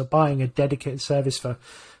REITs, so buying a dedicated service for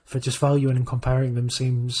just valuing and comparing them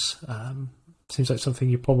seems like something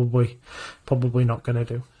you're probably not going to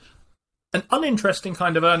do. An uninteresting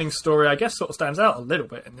kind of earnings story, I guess, sort of stands out a little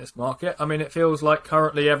bit in this market. I mean, it feels like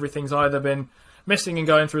currently everything's either been missing and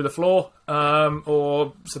going through the floor,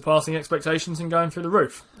 or surpassing expectations and going through the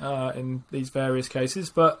roof in these various cases.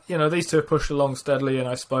 But, these two have pushed along steadily, and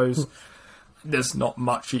I suppose there's not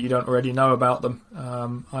much that you don't already know about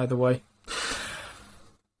them either way.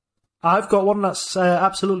 I've got one that's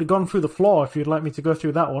absolutely gone through the floor, if you'd like me to go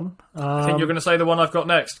through that one. I think you're going to say the one I've got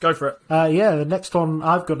next. Go for it. Yeah, the next one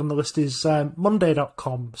I've got on the list is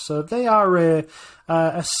Monday.com. So they are a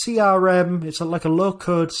CRM. It's like a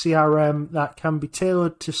low-code CRM that can be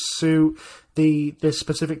tailored to suit the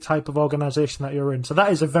specific type of organisation that you're in. So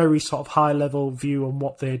that is a very sort of high-level view on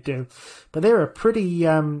what they do. But they're a pretty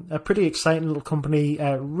exciting little company,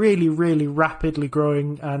 really, really rapidly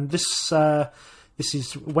growing. And this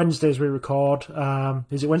is Wednesday as we record.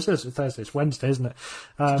 Is it Wednesday or Thursday? It's Wednesday, isn't it?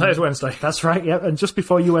 Today's Wednesday. That's right, yeah. And just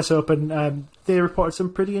before US Open, they reported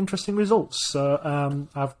some pretty interesting results. So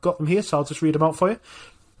I've got them here, so I'll just read them out for you.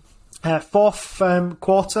 Fourth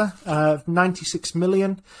quarter, 96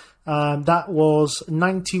 million. That was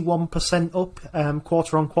 91% up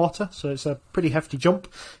quarter on quarter, so it's a pretty hefty jump.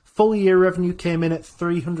 Full year revenue came in at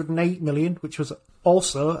 308 million, which was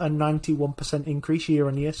also a 91% increase year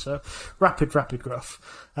on year, so rapid growth.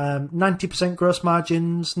 90% gross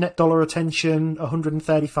margins, net dollar retention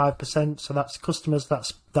 135%, so that's customers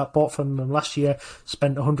that bought from them last year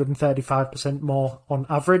spent 135% more on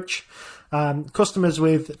average. Customers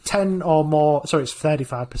with 10 or more, sorry, it's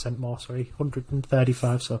 35% more,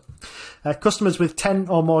 135. So customers with 10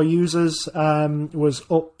 or more users was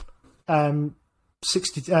up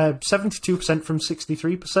 72% from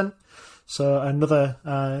 63%. So another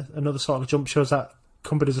sort of jump shows that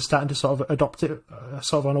companies are starting to sort of adopt it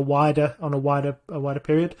sort of on a wider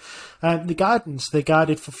period. The guidance, they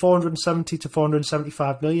guided for 470 to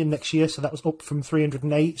 475 million next year, so that was up from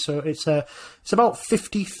 308. So it's about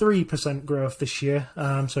 53% growth this year.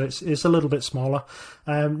 So it's a little bit smaller.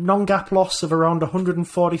 Non-GAAP loss of around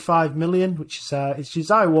 145 million, which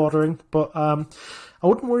is eye-watering, but I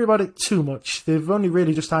wouldn't worry about it too much. They've only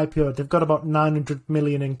really just IPO'd. They've got about 900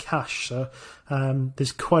 million in cash, so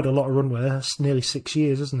there's quite a lot of runway. That's nearly 6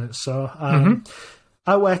 years, isn't it? So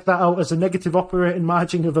I work that out as a negative operating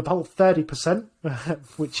margin of about 30%,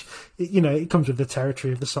 which, it comes with the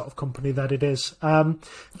territory of the sort of company that it is. Down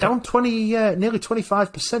nearly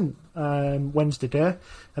 25% Wednesday day,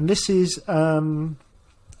 and this is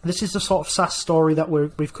this is the sort of SaaS story that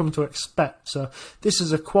we've come to expect. So this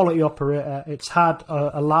is a quality operator. It's had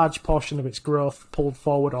a large portion of its growth pulled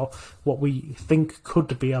forward, or what we think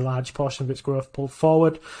could be a large portion of its growth pulled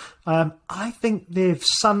forward. I think they've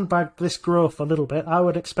sandbagged this growth a little bit. I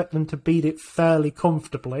would expect them to beat it fairly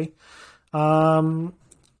comfortably. I'm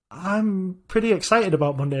pretty excited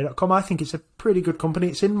about Monday.com. I think it's a pretty good company.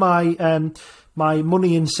 It's in my my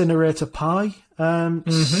money incinerator pie.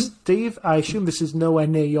 Steve, I assume this is nowhere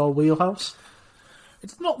near your wheelhouse.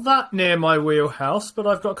 It's not that near my wheelhouse, but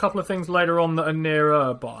I've got a couple of things later on that are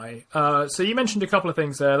nearer by. So you mentioned a couple of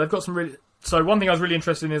things there. They've got some really... So one thing I was really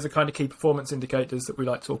interested in is the kind of key performance indicators that we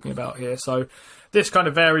like talking about here. So this kind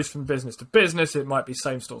of varies from business to business. It might be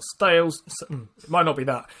same-store sales. It might not be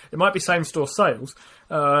that. It might be same-store sales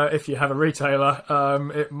if you have a retailer.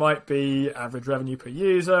 It might be average revenue per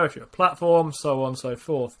user if you're a platform, so on and so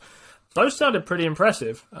forth. Those sounded pretty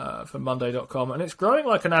impressive for Monday.com, and it's growing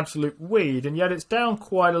like an absolute weed, and yet it's down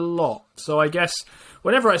quite a lot. So I guess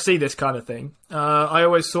whenever I see this kind of thing, I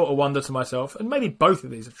always sort of wonder to myself, and maybe both of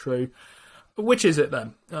these are true, which is it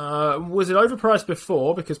then? Was it overpriced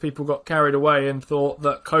before because people got carried away and thought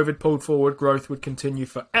that COVID pulled forward growth would continue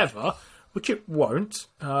forever, which it won't,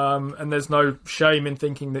 and there's no shame in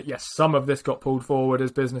thinking that, yes, some of this got pulled forward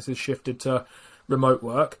as businesses shifted to remote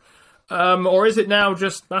work. Or is it now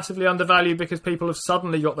just massively undervalued because people have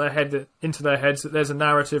suddenly got into their heads that there's a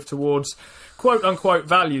narrative towards quote-unquote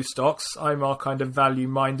value stocks? I'm our kind of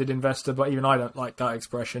value-minded investor, but even I don't like that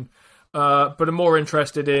expression. But I'm more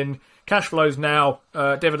interested in cash flows now,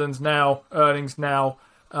 dividends now, earnings now.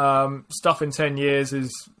 Stuff in 10 years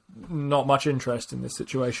is not much interest in this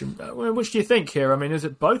situation. Which do you think here? I mean, is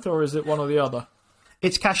it both or is it one or the other?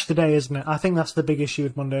 It's cash today, isn't it? I think that's the big issue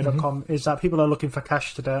with Monday.com, is that people are looking for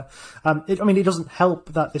cash today. It doesn't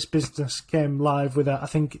help that this business came live with, I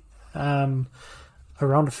think, around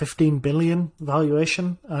a 15 billion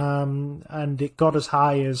valuation, and it got as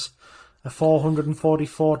high as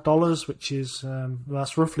 $444, which is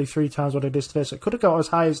that's roughly 3 times what it is today. So it could have got as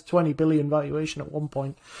high as 20 billion valuation at one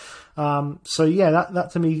point. So yeah, that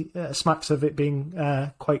to me smacks of it being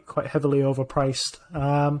quite heavily overpriced.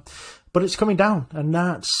 But it's coming down, and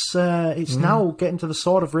that's it's now getting to the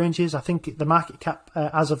sort of ranges. I think the market cap,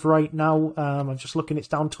 as of right now, I'm just looking, it's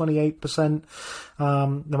down 28%.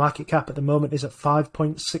 The market cap at the moment is at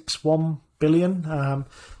 5.61 billion.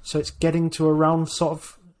 So it's getting to around sort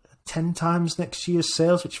of 10 times next year's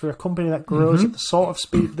sales, which for a company that grows at the sort of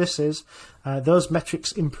speed this is, those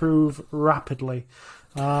metrics improve rapidly.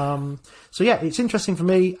 So yeah, it's interesting for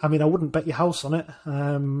me. I mean, I wouldn't bet your house on it.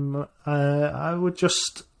 I would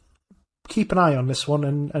just keep an eye on this one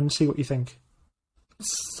and see what you think.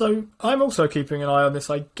 So I'm also keeping an eye on this,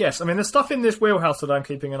 I guess. I mean, there's stuff in this wheelhouse that I'm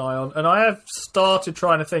keeping an eye on, and I have started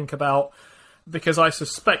trying to think about, because I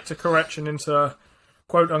suspect a correction into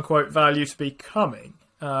quote-unquote value to be coming,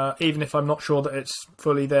 even if I'm not sure that it's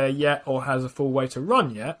fully there yet or has a full way to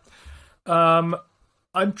run yet.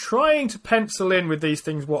 I'm trying to pencil in with these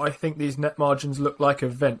things what I think these net margins look like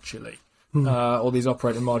eventually. Or these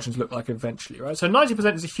operating margins look like eventually, right? So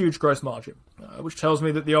 90% is a huge gross margin, which tells me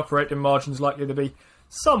that the operating margin is likely to be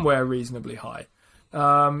somewhere reasonably high.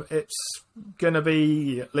 It's going to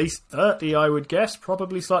be at least 30, I would guess,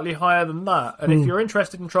 probably slightly higher than that. And if you're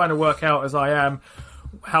interested in trying to work out, as I am,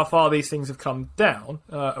 how far these things have come down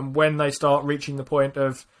and when they start reaching the point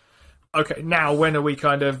of, okay, now when are we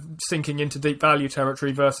kind of sinking into deep value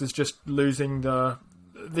territory versus just losing the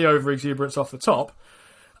over-exuberance off the top,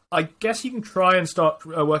 I guess you can try and start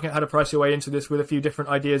working out how to price your way into this with a few different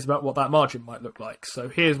ideas about what that margin might look like. So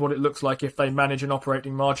here's what it looks like if they manage an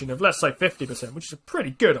operating margin of, let's say, 50%, which is a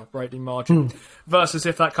pretty good operating margin, versus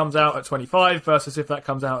if that comes out at 25, versus if that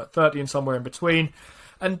comes out at 30 and somewhere in between.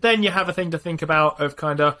 And then you have a thing to think about of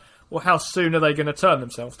kind of, well, how soon are they going to turn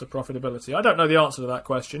themselves to profitability? I don't know the answer to that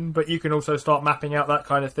question, but you can also start mapping out that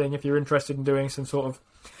kind of thing if you're interested in doing some sort of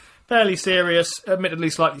fairly serious, admittedly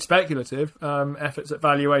slightly speculative efforts at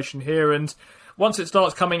valuation here. And once it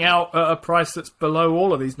starts coming out at a price that's below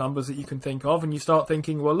all of these numbers that you can think of, and you start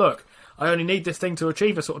thinking, well, look, I only need this thing to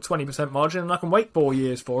achieve a sort of 20% margin and I can wait 4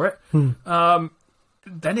 years for it,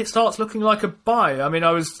 then it starts looking like a buy. I mean,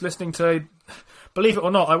 I was listening to, believe it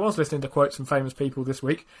or not, I was listening to quotes from famous people this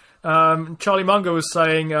week. Charlie Munger was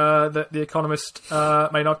saying that the economist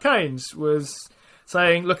Maynard Keynes was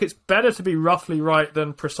saying, look, it's better to be roughly right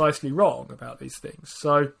than precisely wrong about these things.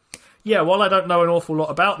 So, yeah, while I don't know an awful lot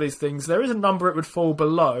about these things, there is a number it would fall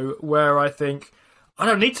below where I think, I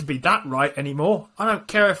don't need to be that right anymore. I don't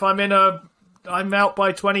care if I'm out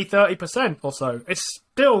by 20, 30% or so. It's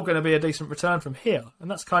still going to be a decent return from here.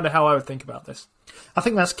 And that's kind of how I would think about this. I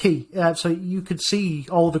think that's key. So you could see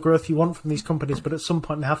all the growth you want from these companies, but at some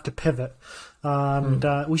point they have to pivot. And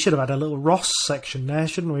we should have had a little Ross section there,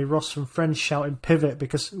 shouldn't we? Ross from Friends shouting pivot,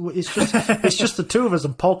 because it's just the two of us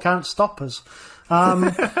and Paul can't stop us.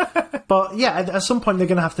 But yeah, at some point they're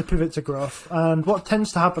going to have to pivot to growth. And what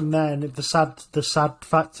tends to happen then, the sad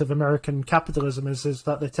fact of American capitalism is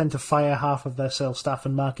that they tend to fire half of their sales staff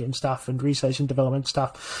and marketing staff and research and development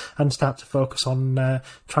staff and start to focus on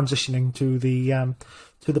transitioning to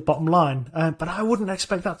the bottom line. But I wouldn't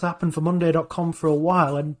expect that to happen for Monday.com for a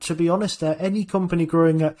while. And to be honest, any company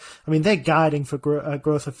growing at, I mean, they're guiding for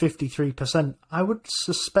growth of 53%. I would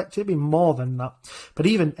suspect it'd be more than that. But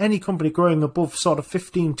even any company growing above sort of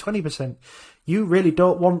 15, 20%, you really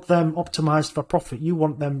don't want them optimized for profit. You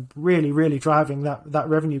want them really, really driving that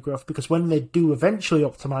revenue growth, because when they do eventually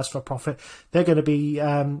optimize for profit, they're going to be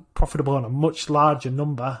profitable on a much larger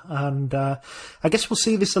number. And I guess we'll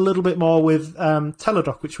see this a little bit more with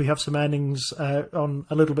Teladoc, which we have some earnings on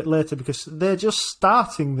a little bit later, because they're just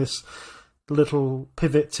starting this little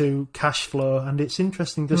pivot to cash flow, and it's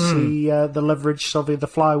interesting to see the leverage, so the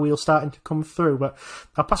flywheel starting to come through. But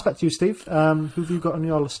I'll pass back to you, Steve. Who have you got on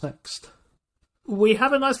your list next? We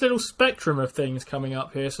have a nice little spectrum of things coming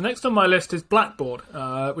up here. So next on my list is Blackboard,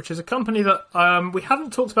 which is a company that we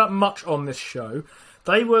haven't talked about much on this show.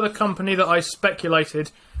 They were the company that I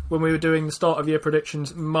speculated when we were doing the start of year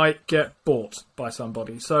predictions might get bought by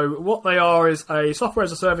somebody. So what they are is a software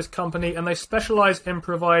as a service company, and they specialise in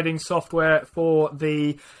providing software for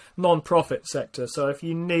the non-profit sector. So if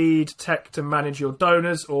you need tech to manage your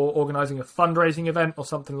donors or organising a fundraising event or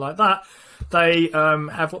something like that, they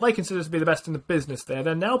have what they consider to be the best in the business there.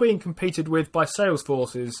 They're now being competed with by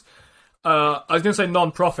Salesforce's, I was going to say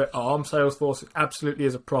non-profit arm. Salesforce absolutely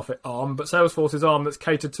is a profit arm, but Salesforce's arm that's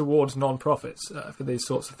catered towards non-profits for these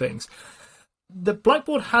sorts of things. The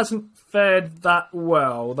Blackboard hasn't fared that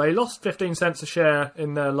well. They lost 15 cents a share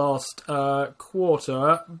in their last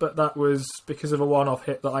quarter, but that was because of a one-off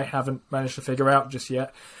hit that I haven't managed to figure out just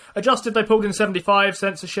yet. Adjusted, they pulled in 75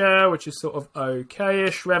 cents a share, which is sort of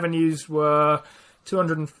okay-ish. Revenues were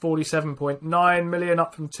 247.9 million,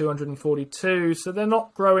 up from 242, so they're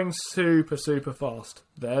not growing super fast.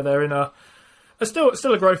 They're in a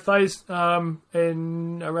still a growth phase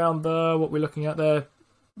in around the, what we're looking at there,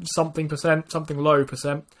 something low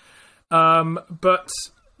percent. But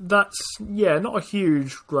that's, not a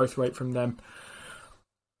huge growth rate from them.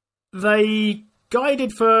 They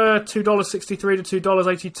guided for $2.63 to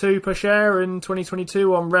 $2.82 per share in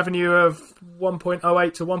 2022 on revenue of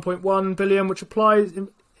 1.08 to 1.1 billion, which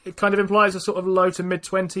kind of implies a sort of low to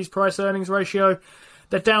mid-20s price earnings ratio.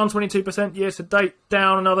 They're down 22% year to date,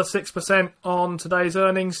 down another 6% on today's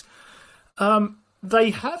earnings. They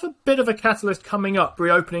have a bit of a catalyst coming up.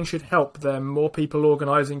 Reopening should help them. More people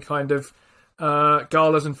organising kind of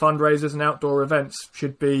galas and fundraisers and outdoor events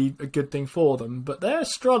should be a good thing for them. But they're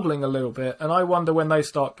struggling a little bit, and I wonder when they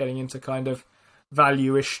start getting into kind of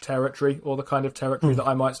value-ish territory, or the kind of territory that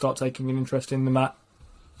I might start taking an interest in them at.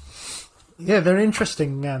 Yeah, they're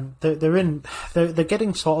interesting. They're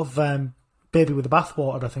getting sort of baby with the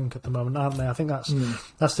bathwater, I think, at the moment, aren't they? I think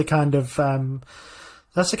that's the kind of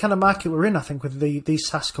that's the kind of market we're in. I think with these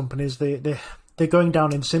SaaS companies, they're going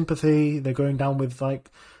down in sympathy. They're going down with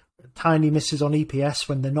like tiny misses on EPS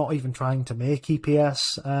when they're not even trying to make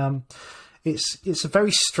EPS. It's a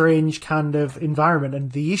very strange kind of environment,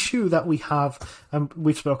 and the issue that we have, and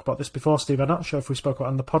we've spoke about this before, Steve, I'm not sure if we spoke about it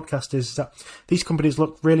on the podcast, is that these companies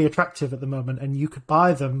look really attractive at the moment, and you could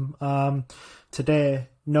buy them today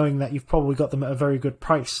knowing that you've probably got them at a very good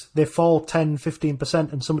price. They fall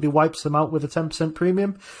 10-15% and somebody wipes them out with a 10%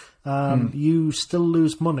 premium. You still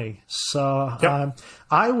lose money. So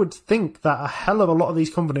I would think that a hell of a lot of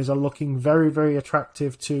these companies are looking very, very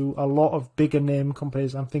attractive to a lot of bigger name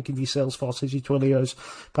companies. I'm thinking your Salesforces, your Twilios,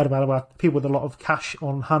 people with a lot of cash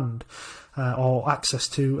on hand, or access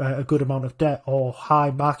to a good amount of debt, or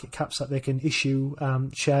high market caps that they can issue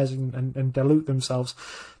shares and dilute themselves.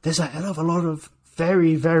 There's a hell of a lot of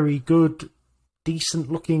very, very good,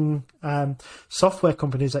 decent looking software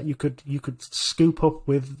companies that you could scoop up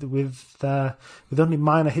with only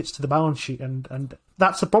minor hits to the balance sheet, and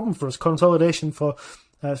that's a problem for us. Consolidation for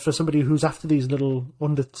somebody who's after these little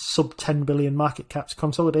under sub 10 billion market caps,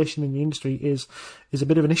 consolidation in the industry is a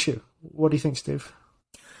bit of an issue. What do you think, Steve?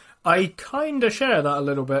 I kind of share that a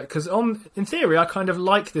little bit, because in theory I kind of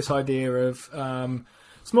like this idea of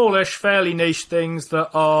smallish, fairly niche things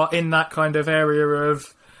that are in that kind of area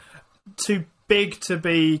of too big to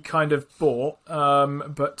be kind of bought,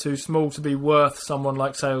 but too small to be worth someone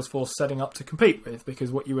like Salesforce setting up to compete with, because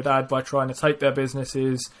what you would add by trying to take their business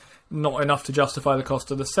is not enough to justify the cost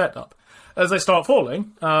of the setup. As they start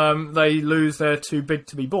falling, they lose their too big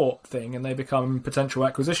to be bought thing, and they become potential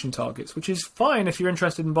acquisition targets, which is fine if you're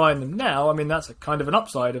interested in buying them now. I mean, that's a kind of an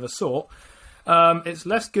upside of a sort. It's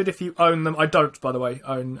less good if you own them. I don't, by the way,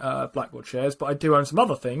 own Blackboard shares, but I do own some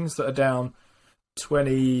other things that are down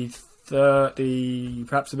 20, 30,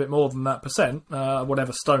 perhaps a bit more than that percent,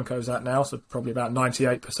 whatever Stoneco's at now, so probably about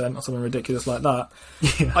 98% or something ridiculous like that.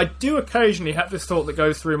 Yeah. I do occasionally have this thought that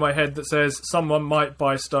goes through my head that says someone might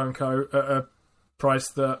buy Stoneco at a price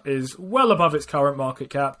that is well above its current market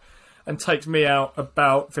cap and takes me out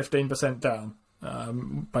about 15% down,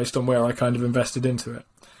 based on where I kind of invested into it.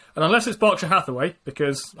 And unless it's Berkshire Hathaway,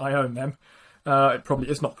 because I own them, it probably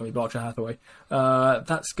is not going to be Berkshire Hathaway.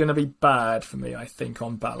 That's going to be bad for me, I think,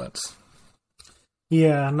 on balance.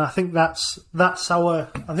 Yeah, and I think that's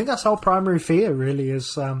our primary fear. Really,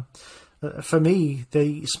 is for me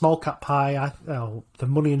the small cap pie, the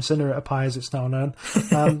money incinerator pie, as it's now known,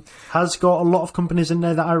 has got a lot of companies in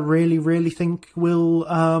there that I really, really think will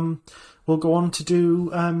go on to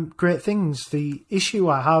do great things. The issue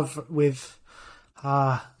I have with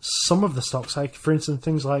some of the stocks, like for instance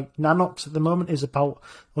things like Nanox at the moment, is about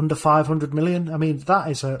under 500 million. I mean,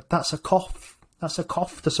 that's a cough. That's a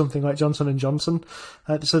cough to something like Johnson & Johnson.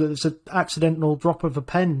 So it's an accidental drop of a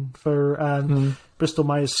pen for Bristol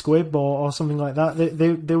Myers Squibb or something like that.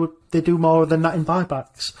 They do more than that in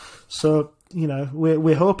buybacks. So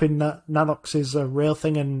we're hoping that Nanox is a real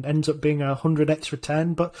thing and ends up being 100x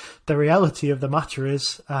return. But the reality of the matter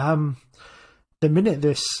is, the minute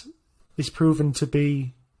this is proven to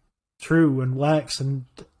be true and works and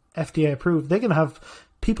FDA approved, they're going to have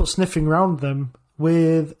people sniffing around them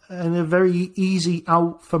with a very easy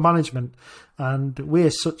out for management. And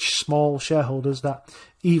we're such small shareholders that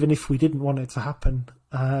even if we didn't want it to happen,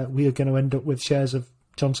 we are going to end up with shares of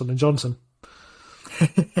Johnson & Johnson.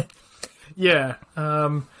 Yeah.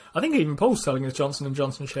 I think even Paul's selling his Johnson &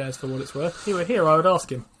 Johnson shares for what it's worth. If he were here, I would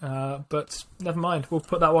ask him. But never mind. We'll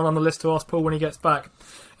put that one on the list to ask Paul when he gets back.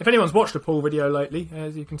 If anyone's watched a Paul video lately,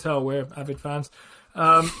 as you can tell, we're avid fans.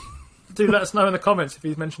 Do let us know in the comments if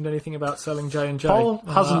he's mentioned anything about selling J&J. Paul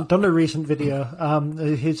hasn't done a recent video.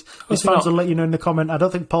 His fans will let you know in the comment. I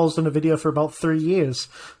don't think Paul's done a video for about 3 years.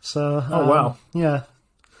 So, wow. Yeah.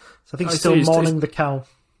 So I think he's still mourning the cow.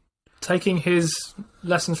 Taking his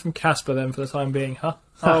lessons from Casper then for the time being, huh?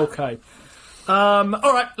 Okay. All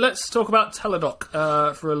right, let's talk about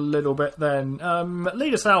Teladoc for a little bit then.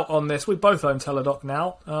 Lead us out on this. We both own Teladoc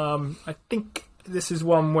now. I think this is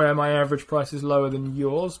one where my average price is lower than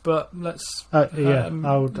yours, but let's... I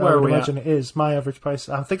would imagine it is. My average price,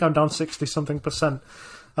 I think I'm down 60-something%.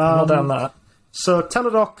 Not down that. So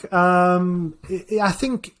Teladoc, I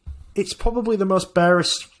think it's probably the most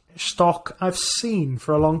bearish stock I've seen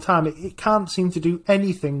for a long time. It can't seem to do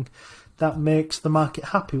anything that makes the market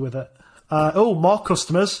happy with it. More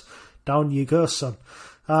customers. Down you go, son.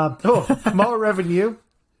 More revenue.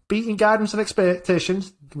 Beating guidance and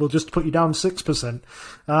expectations will just put you down 6%.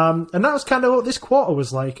 And that was kind of what this quarter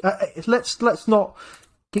was like. Let's not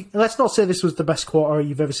say this was the best quarter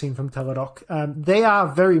you've ever seen from Teladoc. They are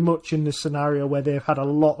very much in this scenario where they've had a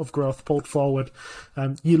lot of growth pulled forward.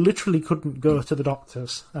 You literally couldn't go to the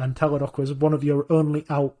doctors, and Teladoc was one of your only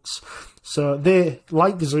outs. So they,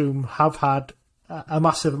 like Zoom, have had a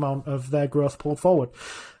massive amount of their growth pulled forward.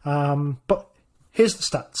 But here's the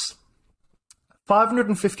stats.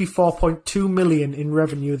 554.2 million in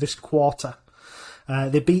revenue this quarter.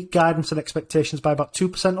 They beat guidance and expectations by about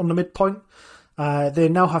 2% on the midpoint. They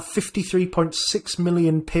now have 53.6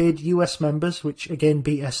 million paid US members, which again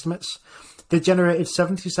beat estimates. They generated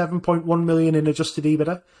 77.1 million in adjusted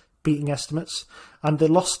EBITDA, beating estimates, and they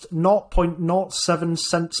lost 0.07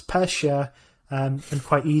 cents per share, and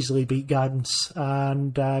quite easily beat guidance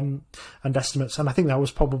and estimates. And I think that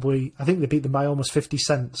was they beat them by almost 50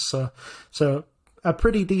 cents. So a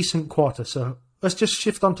pretty decent quarter. So let's just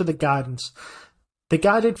shift on to the guidance. They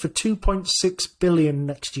guided for 2.6 billion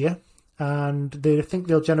next year, and they think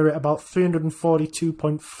they'll generate about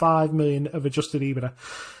 342.5 million of adjusted EBITDA.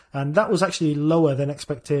 And that was actually lower than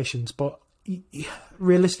expectations. But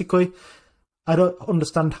realistically, I don't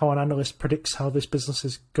understand how an analyst predicts how this business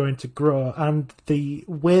is going to grow. And the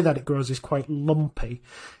way that it grows is quite lumpy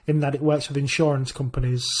in that it works with insurance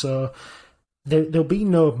companies. So there'll be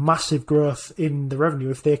no massive growth in the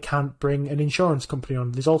revenue if they can't bring an insurance company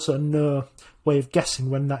on. There's also no way of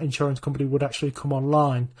guessing when that insurance company would actually come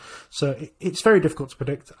online. So it's very difficult to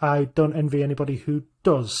predict. I don't envy anybody who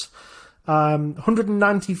does.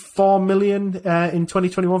 194 million in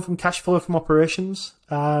 2021 from cash flow from operations.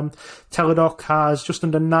 Teladoc has just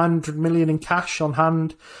under 900 million in cash on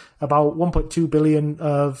hand, about 1.2 billion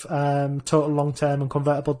of total long-term and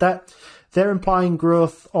convertible debt. They're implying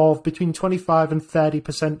growth of between 25 and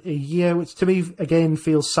 30% a year, which to me, again,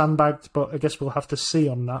 feels sandbagged, but I guess we'll have to see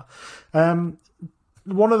on that.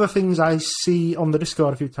 One of the things I see on the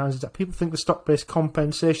Discord a few times is that people think the stock-based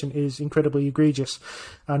compensation is incredibly egregious,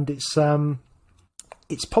 and it's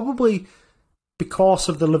probably because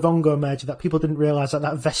of the Livongo merger that people didn't realise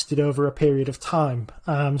that vested over a period of time.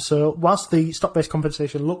 So whilst the stock-based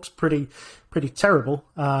compensation looks pretty terrible,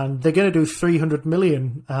 and they're going to do $300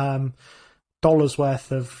 million dollars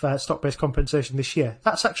worth of stock-based compensation this year,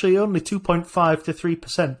 that's actually only 2.5 to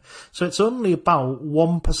 3%. So it's only about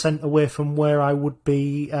 1% away from where I would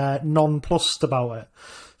be nonplussed about it.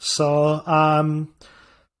 So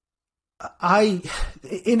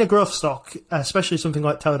in a growth stock, especially something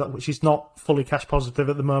like Teladoc, which is not fully cash positive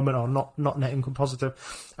at the moment, or not net income positive,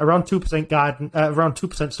 around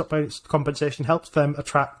 2% stock-based compensation helps them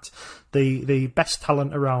attract the best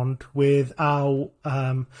talent around without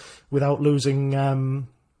losing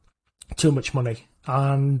too much money.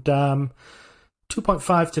 And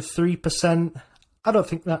 2.5 to 3%, I don't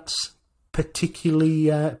think that's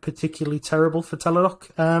particularly terrible for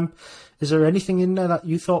Teladoc. Is there anything in there that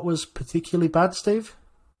you thought was particularly bad, Steve?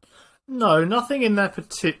 No, nothing in there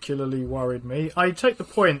particularly worried me. I take the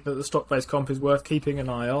point that the stock-based comp is worth keeping an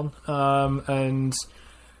eye on, and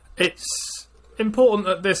it's important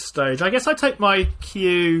at this stage. I guess I take my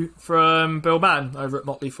cue from Bill Mann over at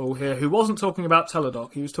Motley Fool here, who wasn't talking about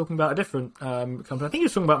Teladoc. He was talking about a different company. I think he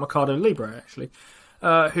was talking about Mercado Libre, actually.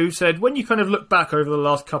 Who said, when you kind of look back over the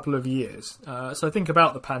last couple of years, so think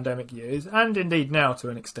about the pandemic years, and indeed now to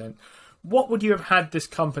an extent, what would you have had this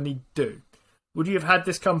company do? Would you have had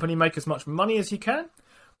this company make as much money as you can?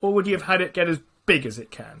 Or would you have had it get as big as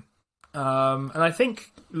it can? And I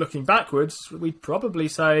think, looking backwards, we'd probably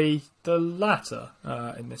say the latter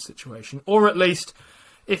in this situation. Or at least,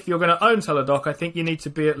 if you're going to own Teladoc, I think you need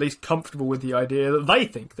to be at least comfortable with the idea that they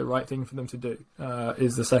think the right thing for them to do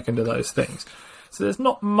is the second of those things. So there's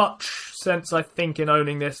not much sense, I think, in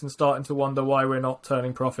owning this and starting to wonder why we're not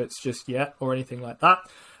turning profits just yet or anything like that.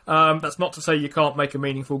 That's not to say you can't make a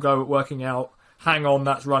meaningful go at working out, hang on,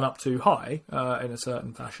 that's run up too high in a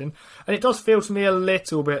certain fashion. And it does feel to me a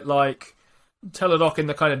little bit like Teladoc in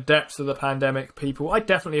the kind of depths of the pandemic people. I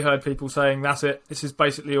definitely heard people saying, that's it, this is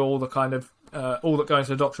basically all the kind of, all that going to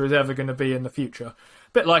the doctor is ever going to be in the future.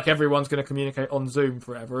 A bit like everyone's going to communicate on Zoom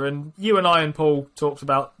forever. And you and I and Paul talked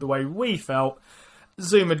about the way we felt.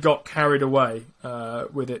 Zoom had got carried away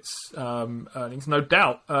with its earnings. No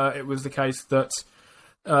doubt it was the case that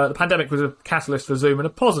the pandemic was a catalyst for Zoom and a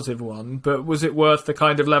positive one, but was it worth the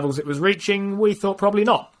kind of levels it was reaching? We thought probably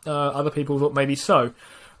not. Other people thought maybe so,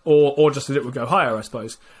 or just that it would go higher, I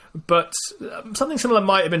suppose. But something similar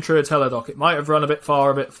might have been true of Teladoc. It might have run a bit far,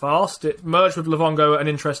 a bit fast. It merged with Livongo at an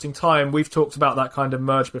interesting time. We've talked about that kind of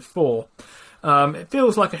merge before. It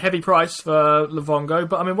feels like a heavy price for Livongo,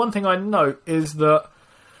 but I mean, one thing I note is that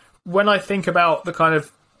when I think about the kind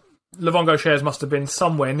of Livongo shares must have been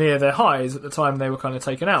somewhere near their highs at the time they were kind of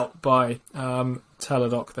taken out by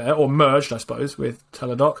Teladoc there, or merged, I suppose, with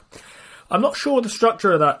Teladoc. I'm not sure the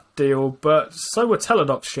structure of that deal, but so were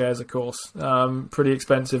Teladoc's shares, of course, pretty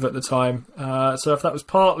expensive at the time. So if that was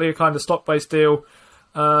partly a kind of stock-based deal,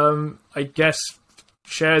 I guess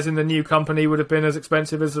shares in the new company would have been as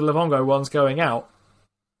expensive as the Livongo ones going out.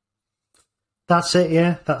 That's it,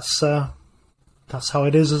 yeah. That's how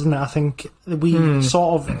it is, isn't it? I think we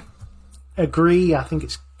sort of agree. I think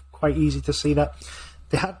it's quite easy to see that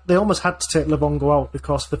they almost had to take Livongo out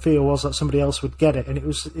because the fear was that somebody else would get it, and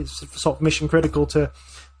it's sort of mission critical to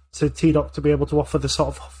TDoc to be able to offer the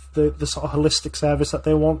sort of the sort of holistic service that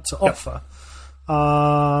they want to offer.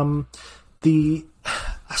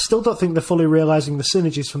 I still don't think they're fully realising the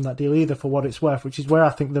synergies from that deal either, for what it's worth, which is where I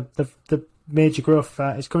think the major growth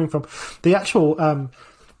is coming from. The actual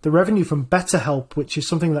the revenue from BetterHelp, which is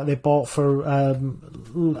something that they bought for, I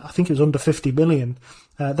think it was under 50 million,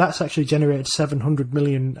 that's actually generated 700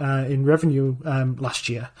 million in revenue last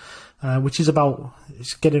year, which is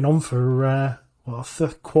it's getting on for a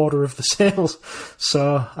third quarter of the sales.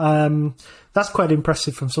 So that's quite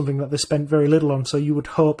impressive from something that they spent very little on. So you would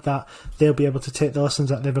hope that they'll be able to take the lessons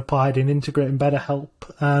that they've applied in integrating BetterHelp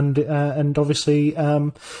and obviously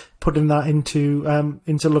putting that into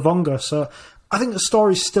Livongo. So I think the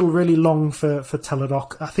story's still really long for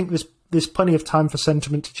Teladoc. I think there's plenty of time for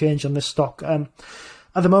sentiment to change on this stock.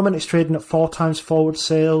 At the moment, it's trading at 4 times forward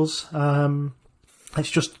sales.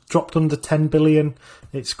 It's just dropped under 10 billion.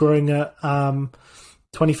 It's growing at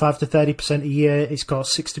 25 to 30% a year. It's got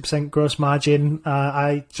 60% gross margin.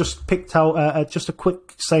 I just picked out just a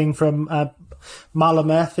quick saying from Mala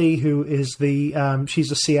Murthy, who is she's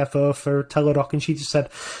the CFO for Teladoc, and she just said,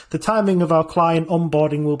 the timing of our client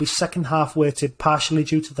onboarding will be second half weighted, partially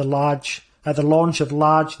due to the launch of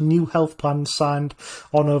large new health plans signed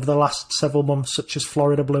on over the last several months, such as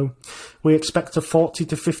Florida Blue. We expect a 40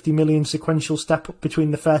 to 50 million sequential step up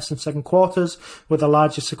between the first and second quarters, with a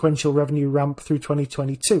larger sequential revenue ramp through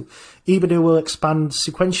 2022. EBITDA will expand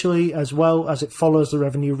sequentially as well as it follows the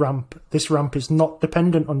revenue ramp. This ramp is not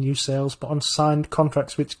dependent on new sales, but on signed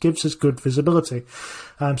contracts, which gives us good visibility.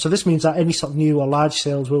 So this means that any sort of new or large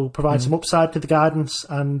sales will provide some upside to the guidance.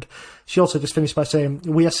 And she also just finished by saying,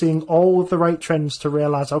 we are seeing all of the right trends to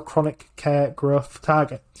realise our chronic care growth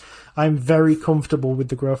target. I'm very comfortable with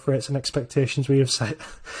the growth rates and expectations we have set.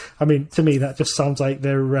 I mean, to me, that just sounds like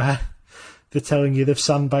they're telling you they've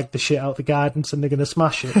sandbagged the shit out the guidance and they're going to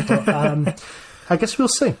smash it. But I guess we'll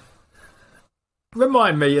see.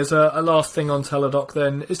 Remind me, as a last thing on Teladoc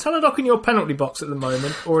then, is Teladoc in your penalty box at the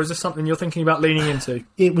moment, or is this something you're thinking about leaning into?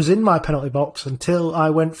 It was in my penalty box until I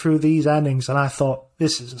went through these earnings and I thought,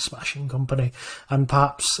 this is a smashing company, and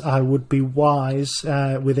perhaps I would be wise,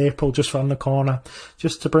 with April just around the corner,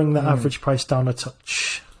 just to bring the average price down a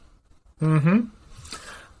touch. Mm-hmm.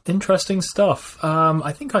 Interesting stuff.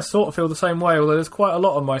 I think I sort of feel the same way, although there's quite a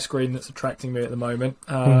lot on my screen that's attracting me at the moment,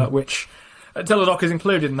 which... Teladoc is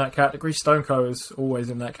included in that category. StoneCo is always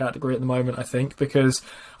in that category at the moment, I think, because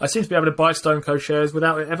I seem to be able to buy StoneCo shares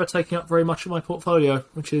without it ever taking up very much of my portfolio,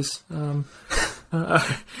 which is an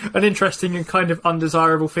interesting and kind of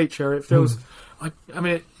undesirable feature. It feels...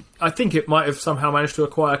 I think it might have somehow managed to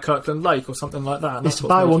acquire Kirkland Lake or something like that. It's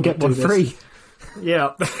buy one, get one free.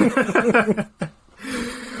 Yeah.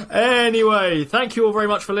 Anyway, thank you all very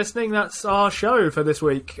much for listening. That's our show for this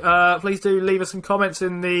week. Please do leave us some comments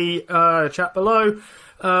in the chat below.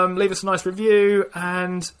 Leave us a nice review,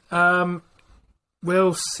 and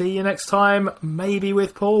we'll see you next time. Maybe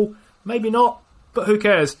with Paul, maybe not, but who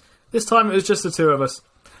cares? This time it was just the two of us.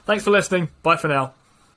 Thanks for listening. Bye for now.